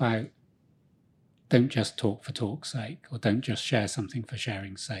talked about, don't just talk for talk's sake, or don't just share something for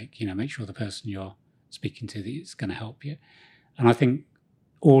sharing's sake. Make sure the person you're speaking to is going to help you. And I think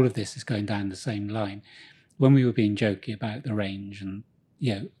all of this is going down the same line. When we were being jokey about the range, and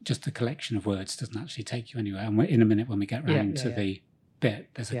just a collection of words doesn't actually take you anywhere. And in a minute, when we get round to the bit,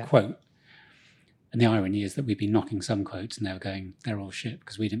 there's a quote. And the irony is that we've been knocking some quotes and they're all shit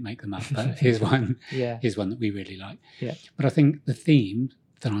because we didn't make them up. But here's one. Here's one that we really like. Yeah. But I think the theme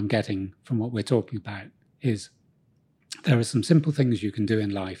that I'm getting from what we're talking about is there are some simple things you can do in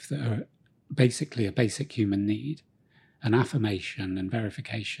life that are basically a basic human need. And affirmation and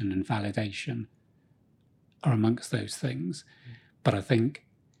verification and validation are amongst those things. But I think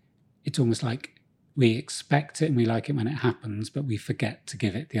it's almost like we expect it and we like it when it happens, but we forget to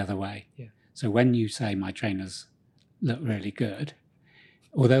give it the other way. Yeah. So when you say my trainers look really good,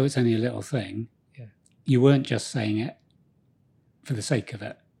 although it's only a little thing, you weren't just saying it for the sake of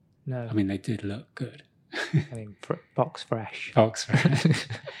it. No. I mean, they did look good. I mean, box fresh. Box fresh.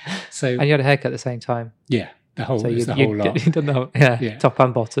 So, and you had a haircut at the same time. Yeah, the whole lot. You done the yeah, top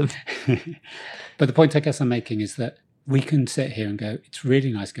and bottom. But the point I guess I'm making is that we can sit here and go, it's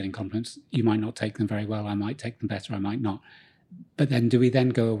really nice getting compliments. You might not take them very well. I might take them better. I might not. But then do we then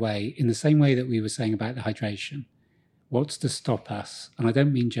go away in the same way that we were saying about the hydration? What's to stop us? And I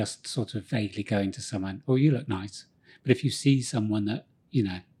don't mean just sort of vaguely going to someone, oh, you look nice. But if you see someone that,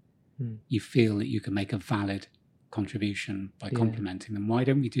 you feel that you can make a valid contribution by complimenting them, why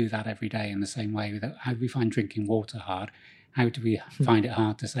don't we do that every day in the same way? How do we find drinking water hard? How do we find it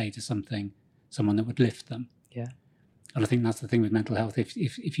hard to say to someone that would lift them? Yeah. And I think that's the thing with mental health.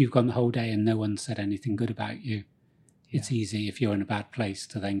 If you've gone the whole day and no one said anything good about you, it's easy if you're in a bad place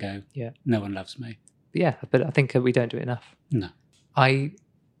to then go, no one loves me. Yeah, but I think we don't do it enough. No.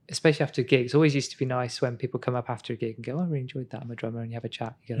 Especially after gigs, always used to be nice when people come up after a gig and go, I really enjoyed that, I'm a drummer, and you have a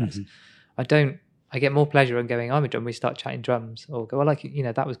chat. You go, I get more pleasure in going, I'm a drummer, we start chatting drums, or go,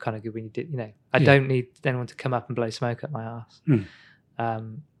 that was kind of good when you did, I don't need anyone to come up and blow smoke up my ass.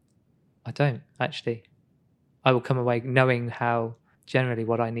 I don't, actually. I will come away knowing generally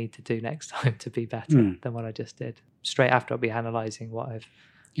what I need to do next time to be better than what I just did. Straight after, I'll be analysing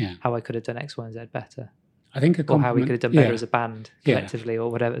how I could have done X, Y, and Z better. I think or how we could have done better as a band collectively or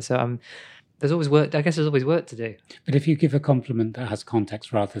whatever. So there's always work. I guess there's always work to do. But if you give a compliment that has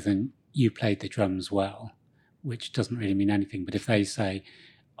context rather than you played the drums well, which doesn't really mean anything, but if they say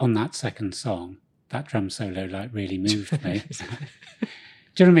on that second song, that drum solo really moved me.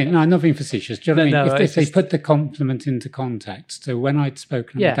 Do you know what I mean? No, I'm not being facetious. Do you know what I mean? If they put the compliment into context. So when I'd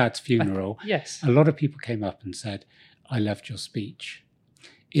spoken at my dad's funeral, a lot of people came up and said, I loved your speech.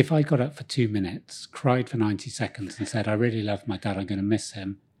 If I got up for 2 minutes, cried for 90 seconds and said, I really love my dad, I'm going to miss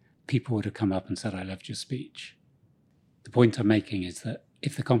him, people would have come up and said, I loved your speech. The point I'm making is that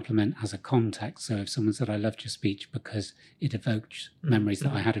if the compliment has a context, so if someone said, I loved your speech because it evoked memories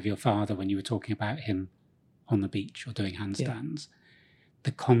that I had of your father when you were talking about him on the beach or doing handstands,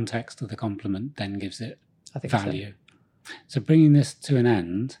 the context of the compliment then gives it value. So bringing this to an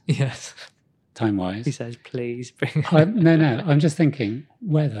end, time-wise. He says, please bring No, I'm just thinking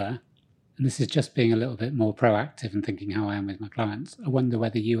whether, and this is just being a little bit more proactive and thinking how I am with my clients, I wonder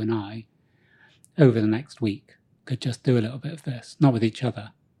whether you and I, over the next week, could just do a little bit of this, not with each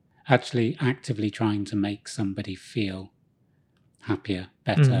other, actually actively trying to make somebody feel happier,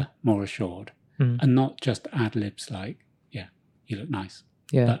 better, more assured, and not just ad-libs like, you look nice,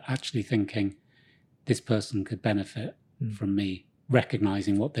 but actually thinking this person could benefit from me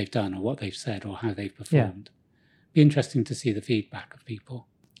recognising what they've done or what they've said or how they've performed. Be interesting to see the feedback of people.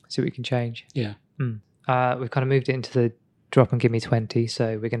 See what we can change. Yeah. We've kind of moved it into the drop and give me 20,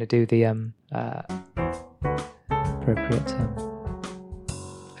 so we're going to do the appropriate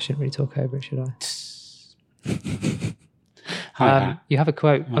I shouldn't really talk over it, should I? You have a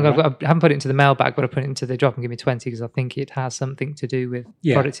quote. I haven't put it into the mailbag, but I put it into the drop and give me 20 because I think it has something to do with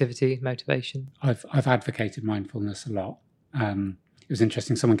productivity, motivation. I've advocated mindfulness a lot. It was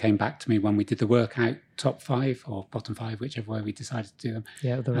interesting. Someone came back to me when we did the workout top 5 or bottom 5, whichever way we decided to do them.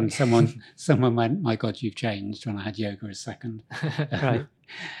 And someone went, "My God, you've changed." When I had yoga as second, right?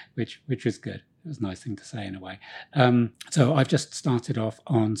 which was good. It was a nice thing to say in a way. So I've just started off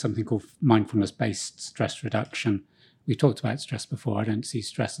on something called mindfulness-based stress reduction. We've talked about stress before. I don't see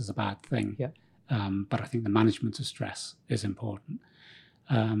stress as a bad thing, but I think the management of stress is important.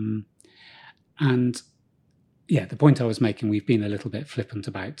 The point I was making, we've been a little bit flippant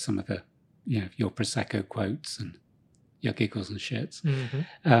about some of the, your Prosecco quotes and your giggles and shits.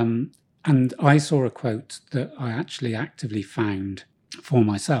 And I saw a quote that I actually actively found for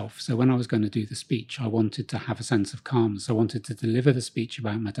myself. So when I was going to do the speech, I wanted to have a sense of calmness. I wanted to deliver the speech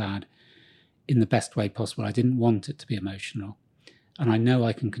about my dad in the best way possible. I didn't want it to be emotional. And I know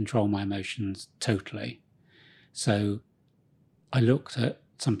I can control my emotions totally. So I looked at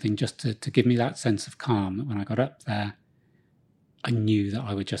something just to give me that sense of calm, that when I got up there, I knew that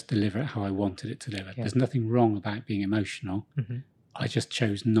I would just deliver it how I wanted it delivered. There's nothing wrong about being emotional. I just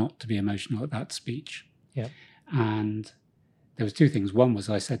chose not to be emotional at that speech. And there was 2 things. One was,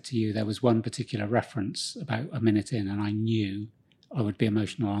 I said to you, there was one particular reference about a minute in, and I knew I would be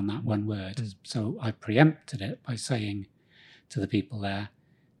emotional on that one word. So I preempted it by saying to the people there,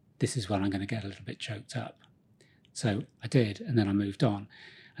 this is when I'm going to get a little bit choked up. So I did, and then I moved on.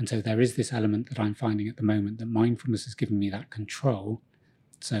 And so there is this element that I'm finding at the moment, that mindfulness has given me that control.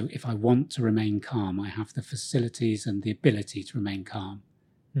 So if I want to remain calm, I have the facilities and the ability to remain calm.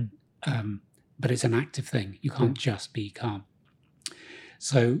 But it's an active thing. You can't just be calm.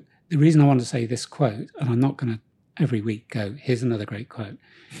 So the reason I want to say this quote, and I'm not going to every week go, here's another great quote.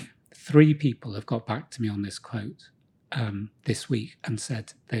 3 people have got back to me on this quote this week and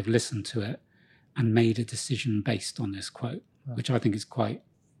said they've listened to it and made a decision based on this quote, which I think is quite,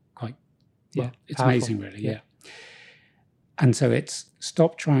 it's powerful. Amazing, really, yeah. And so it's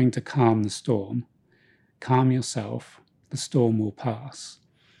stop trying to calm the storm, calm yourself, the storm will pass.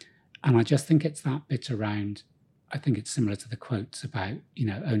 And I just think it's that bit around, I think it's similar to the quotes about,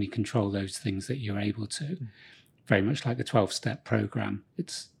 only control those things that you're able to. Very much like the 12-step program.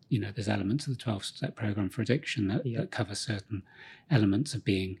 It's, there's elements of the 12-step program for addiction that cover certain elements of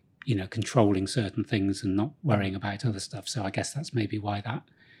being, controlling certain things and not worrying about other stuff. So I guess that's maybe why that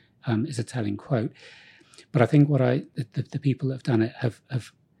is a telling quote. But I think what the people that have done it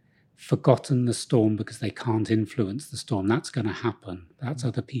have forgotten the storm because they can't influence the storm. That's going to happen. That's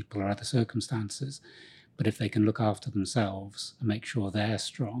other people or other circumstances. But if they can look after themselves and make sure they're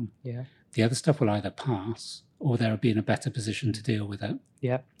strong, the other stuff will either pass or they'll be in a better position to deal with it.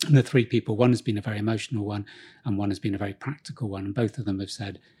 Yeah. And the 3 people, one has been a very emotional one and one has been a very practical one. And both of them have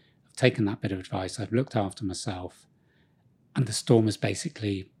said, I've taken that bit of advice, I've looked after myself, and the storm has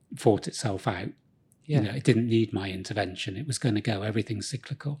basically fought itself out. Yeah. It didn't need my intervention. It was going to go. Everything's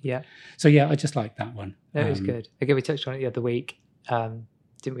cyclical. Yeah. So, I just like that one. That was good. Again, we touched on it the other week,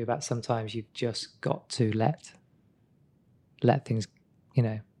 didn't we, about sometimes you've just got to let things,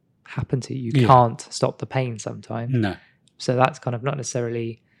 happen to you. You can't stop the pain sometimes. No. So that's kind of not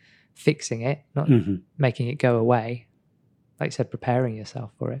necessarily fixing it, not making it go away. Like you said, preparing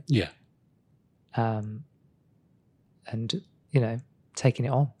yourself for it. Yeah. And, taking it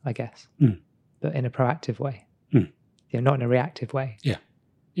on, I guess. But in a proactive way, not in a reactive way. Yeah.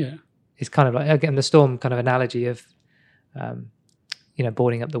 It's kind of like, again, the storm kind of analogy of,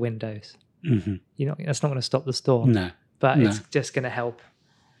 boarding up the windows. That's not going to stop the storm. No. But it's just going to help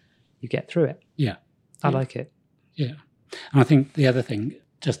you get through it. Yeah. I like it. Yeah. And I think the other thing,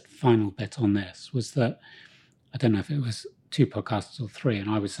 just final bit on this, was that, I don't know if it was 2 podcasts or 3, and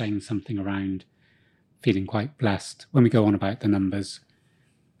I was saying something around feeling quite blessed. When we go on about the numbers,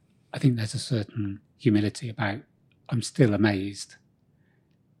 I think there's a certain humility about, I'm still amazed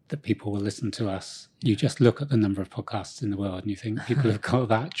that people will listen to us. You just look at the number of podcasts in the world and you think people have got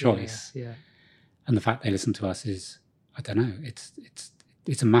that choice. Yeah. And the fact they listen to us is, I don't know,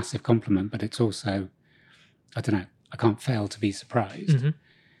 it's a massive compliment, but it's also, I don't know, I can't fail to be surprised.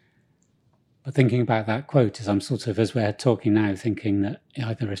 But thinking about that quote is I'm sort of, as we're talking now, thinking that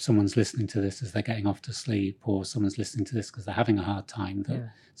either if someone's listening to this as they're getting off to sleep or someone's listening to this because they're having a hard time,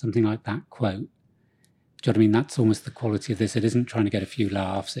 that something like that quote, do you know what I mean? That's almost the quality of this. It isn't trying to get a few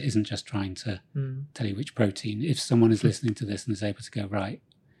laughs. It isn't just trying to tell you which protein. If someone is listening to this and is able to go, right,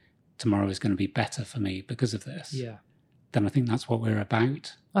 tomorrow is going to be better for me because of this, then I think that's what we're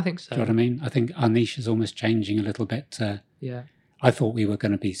about. I think so. Do you know what I mean? I think our niche is almost changing a little bit to... I thought we were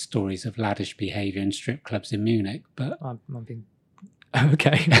going to be stories of laddish behaviour in strip clubs in Munich, but... I'm being...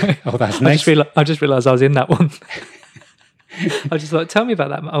 Okay. Oh, that's next. I just realised I was in that one. I was just like, tell me about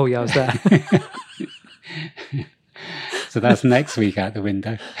that. Oh, yeah, I was there. So that's next week out the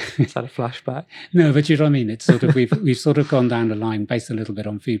window. Is that a flashback? No, but you know what I mean? It's sort of, we've sort of gone down the line based a little bit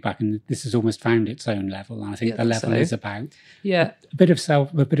on feedback, and this has almost found its own level. And I think the level is about a bit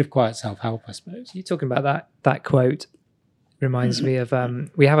of quiet self-help, I suppose. You're talking about that quote reminds me of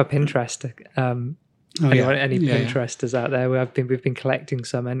we have a Pinterest. Any Pinteresters out there? We've been collecting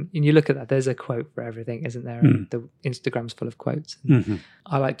some, and you look at that. There's a quote for everything, isn't there? And the Instagram's full of quotes.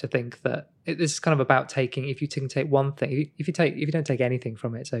 I like to think that this is kind of about taking. If you can take one thing, if you don't take anything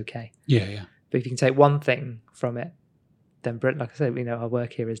from it, it's okay. Yeah. But if you can take one thing from it, then like I said, our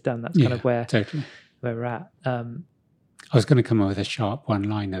work here is done. That's kind of where we're at. I was going to come up with a sharp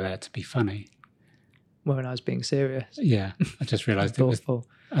one-liner there to be funny. When I was being serious. Yeah, I just realised it was.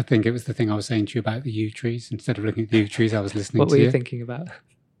 I think it was the thing I was saying to you about the yew trees. Instead of looking at the yew trees, I was listening to you. What were you thinking about?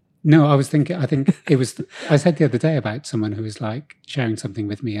 No, I think it was, I said the other day about someone who was like sharing something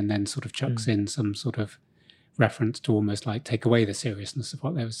with me and then sort of chucks in some sort of reference to almost like take away the seriousness of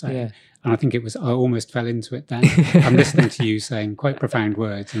what they were saying. Yeah. And I think I almost fell into it then. I'm listening to you saying quite profound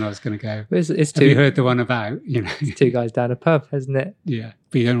words and I was going to go, have you heard the one about, It's 2 guys down a pub, isn't it? Yeah.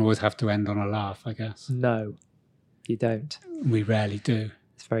 But you don't always have to end on a laugh, I guess. No, you don't. We rarely do.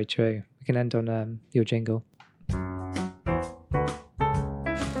 It's very true. We can end on your jingle.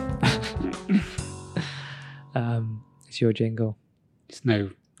 It's your jingle. It's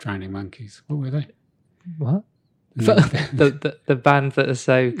no Drowning Monkeys. What were they? What? No. the band that has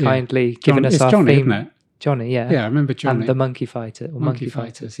so kindly given us our Johnny, theme. Isn't it? Johnny, yeah. Yeah, I remember Johnny. And the Monkey Fighter. Or Monkey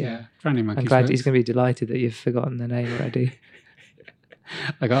Fighters, yeah. Drowning Monkeys. I'm glad he's going to be delighted that you've forgotten the name already.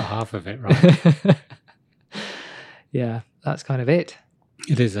 I got half of it right. Yeah, that's kind of it.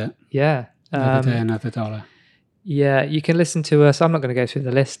 It is it. Yeah. Another day, another dollar. Yeah, you can listen to us. I'm not going to go through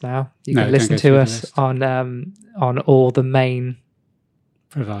the list now. You can listen to us on all the main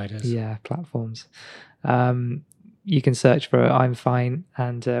providers. Yeah, platforms. You can search for I'm Fine,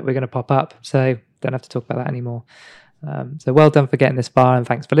 and we're going to pop up. So don't have to talk about that anymore. So well done for getting this far, and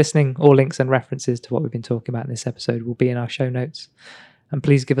thanks for listening. All links and references to what we've been talking about in this episode will be in our show notes. And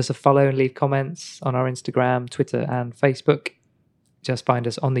please give us a follow and leave comments on our Instagram, Twitter, and Facebook. Just find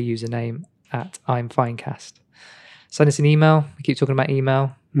us on the username at I'm Finecast. Send us an email. We keep talking about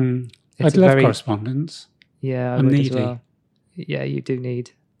email. I'd love correspondence. Yeah, I'm needy. As well. Yeah, you do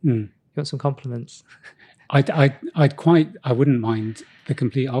need. You want some compliments? I wouldn't mind the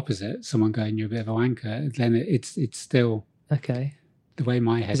complete opposite. Someone going, "You're a bit of a wanker." Then it's still okay. The way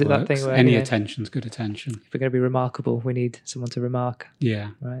my head Is it works. That thing where, any attention's good attention. If we're going to be remarkable, we need someone to remark.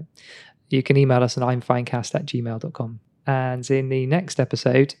 Yeah. Right. You can email us at imfinecast@gmail.com. And in the next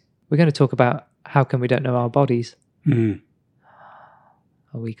episode, we're going to talk about how come we don't know our bodies. Are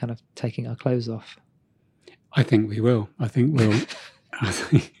we kind of taking our clothes off? I think we will. I think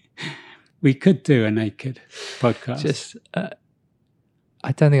we could do a naked podcast.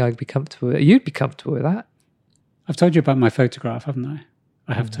 I don't think I'd be comfortable with it. You'd be comfortable with that. I've told you about my photograph, haven't I?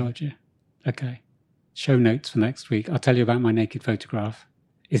 I have told you. Okay. Show notes for next week. I'll tell you about my naked photograph.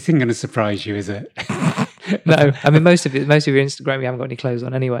 It's not going to surprise you, is it? No. I mean, most of your Instagram, you haven't got any clothes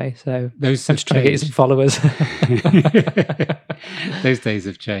on anyway. So I'm just trying to get you some followers. Those days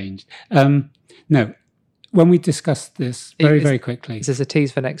have changed. No. When we discussed this very quickly. Is this a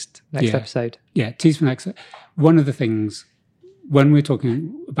tease for next episode? Yeah, tease for next. One of the things, when we're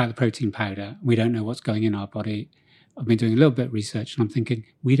talking about the protein powder, we don't know what's going in our body. I've been doing a little bit of research and I'm thinking,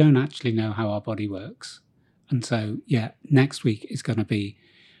 we don't actually know how our body works. And so, next week is going to be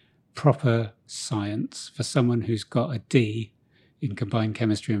proper science for someone who's got a D in combined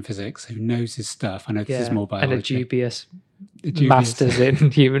chemistry and physics, who knows his stuff. I know this is more biology. And a dubious master's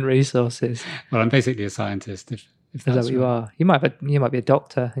in human resources. Well, I'm basically a scientist. If is that what you are? You might be a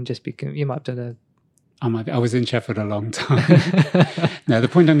doctor and you might have done I was in Sheffield a long time. No, the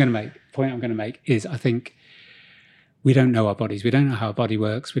point I'm going to make is I think we don't know our bodies. We don't know how our body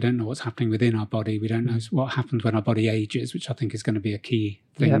works. We don't know what's happening within our body. We don't know what happens when our body ages, which I think is going to be a key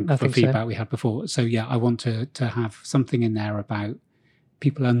thing for feedback we had before. So I want to have something in there about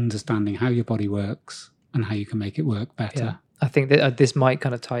people understanding how your body works and how you can make it work better. Yeah. I think that this might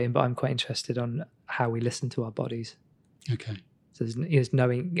kind of tie in, but I'm quite interested on how we listen to our bodies. Okay. So there's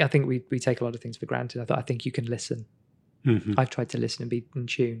knowing. I think we take a lot of things for granted. I think you can listen. Mm-hmm. I've tried to listen and be in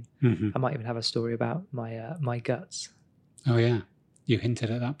tune. Mm-hmm. I might even have a story about my guts. Oh yeah, you hinted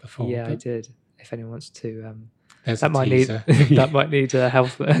at that before. Yeah, I did. If anyone wants to, that might need a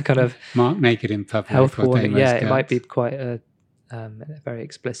health kind of Mark naked in public. Health warning. Yeah, it might be quite a very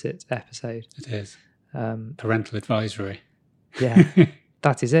explicit episode. It is. Parental advisory. Yeah,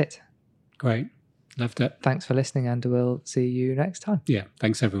 that is it. Great. Loved it. Thanks for listening, and we'll see you next time. Yeah,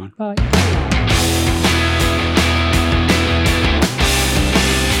 thanks everyone. Bye.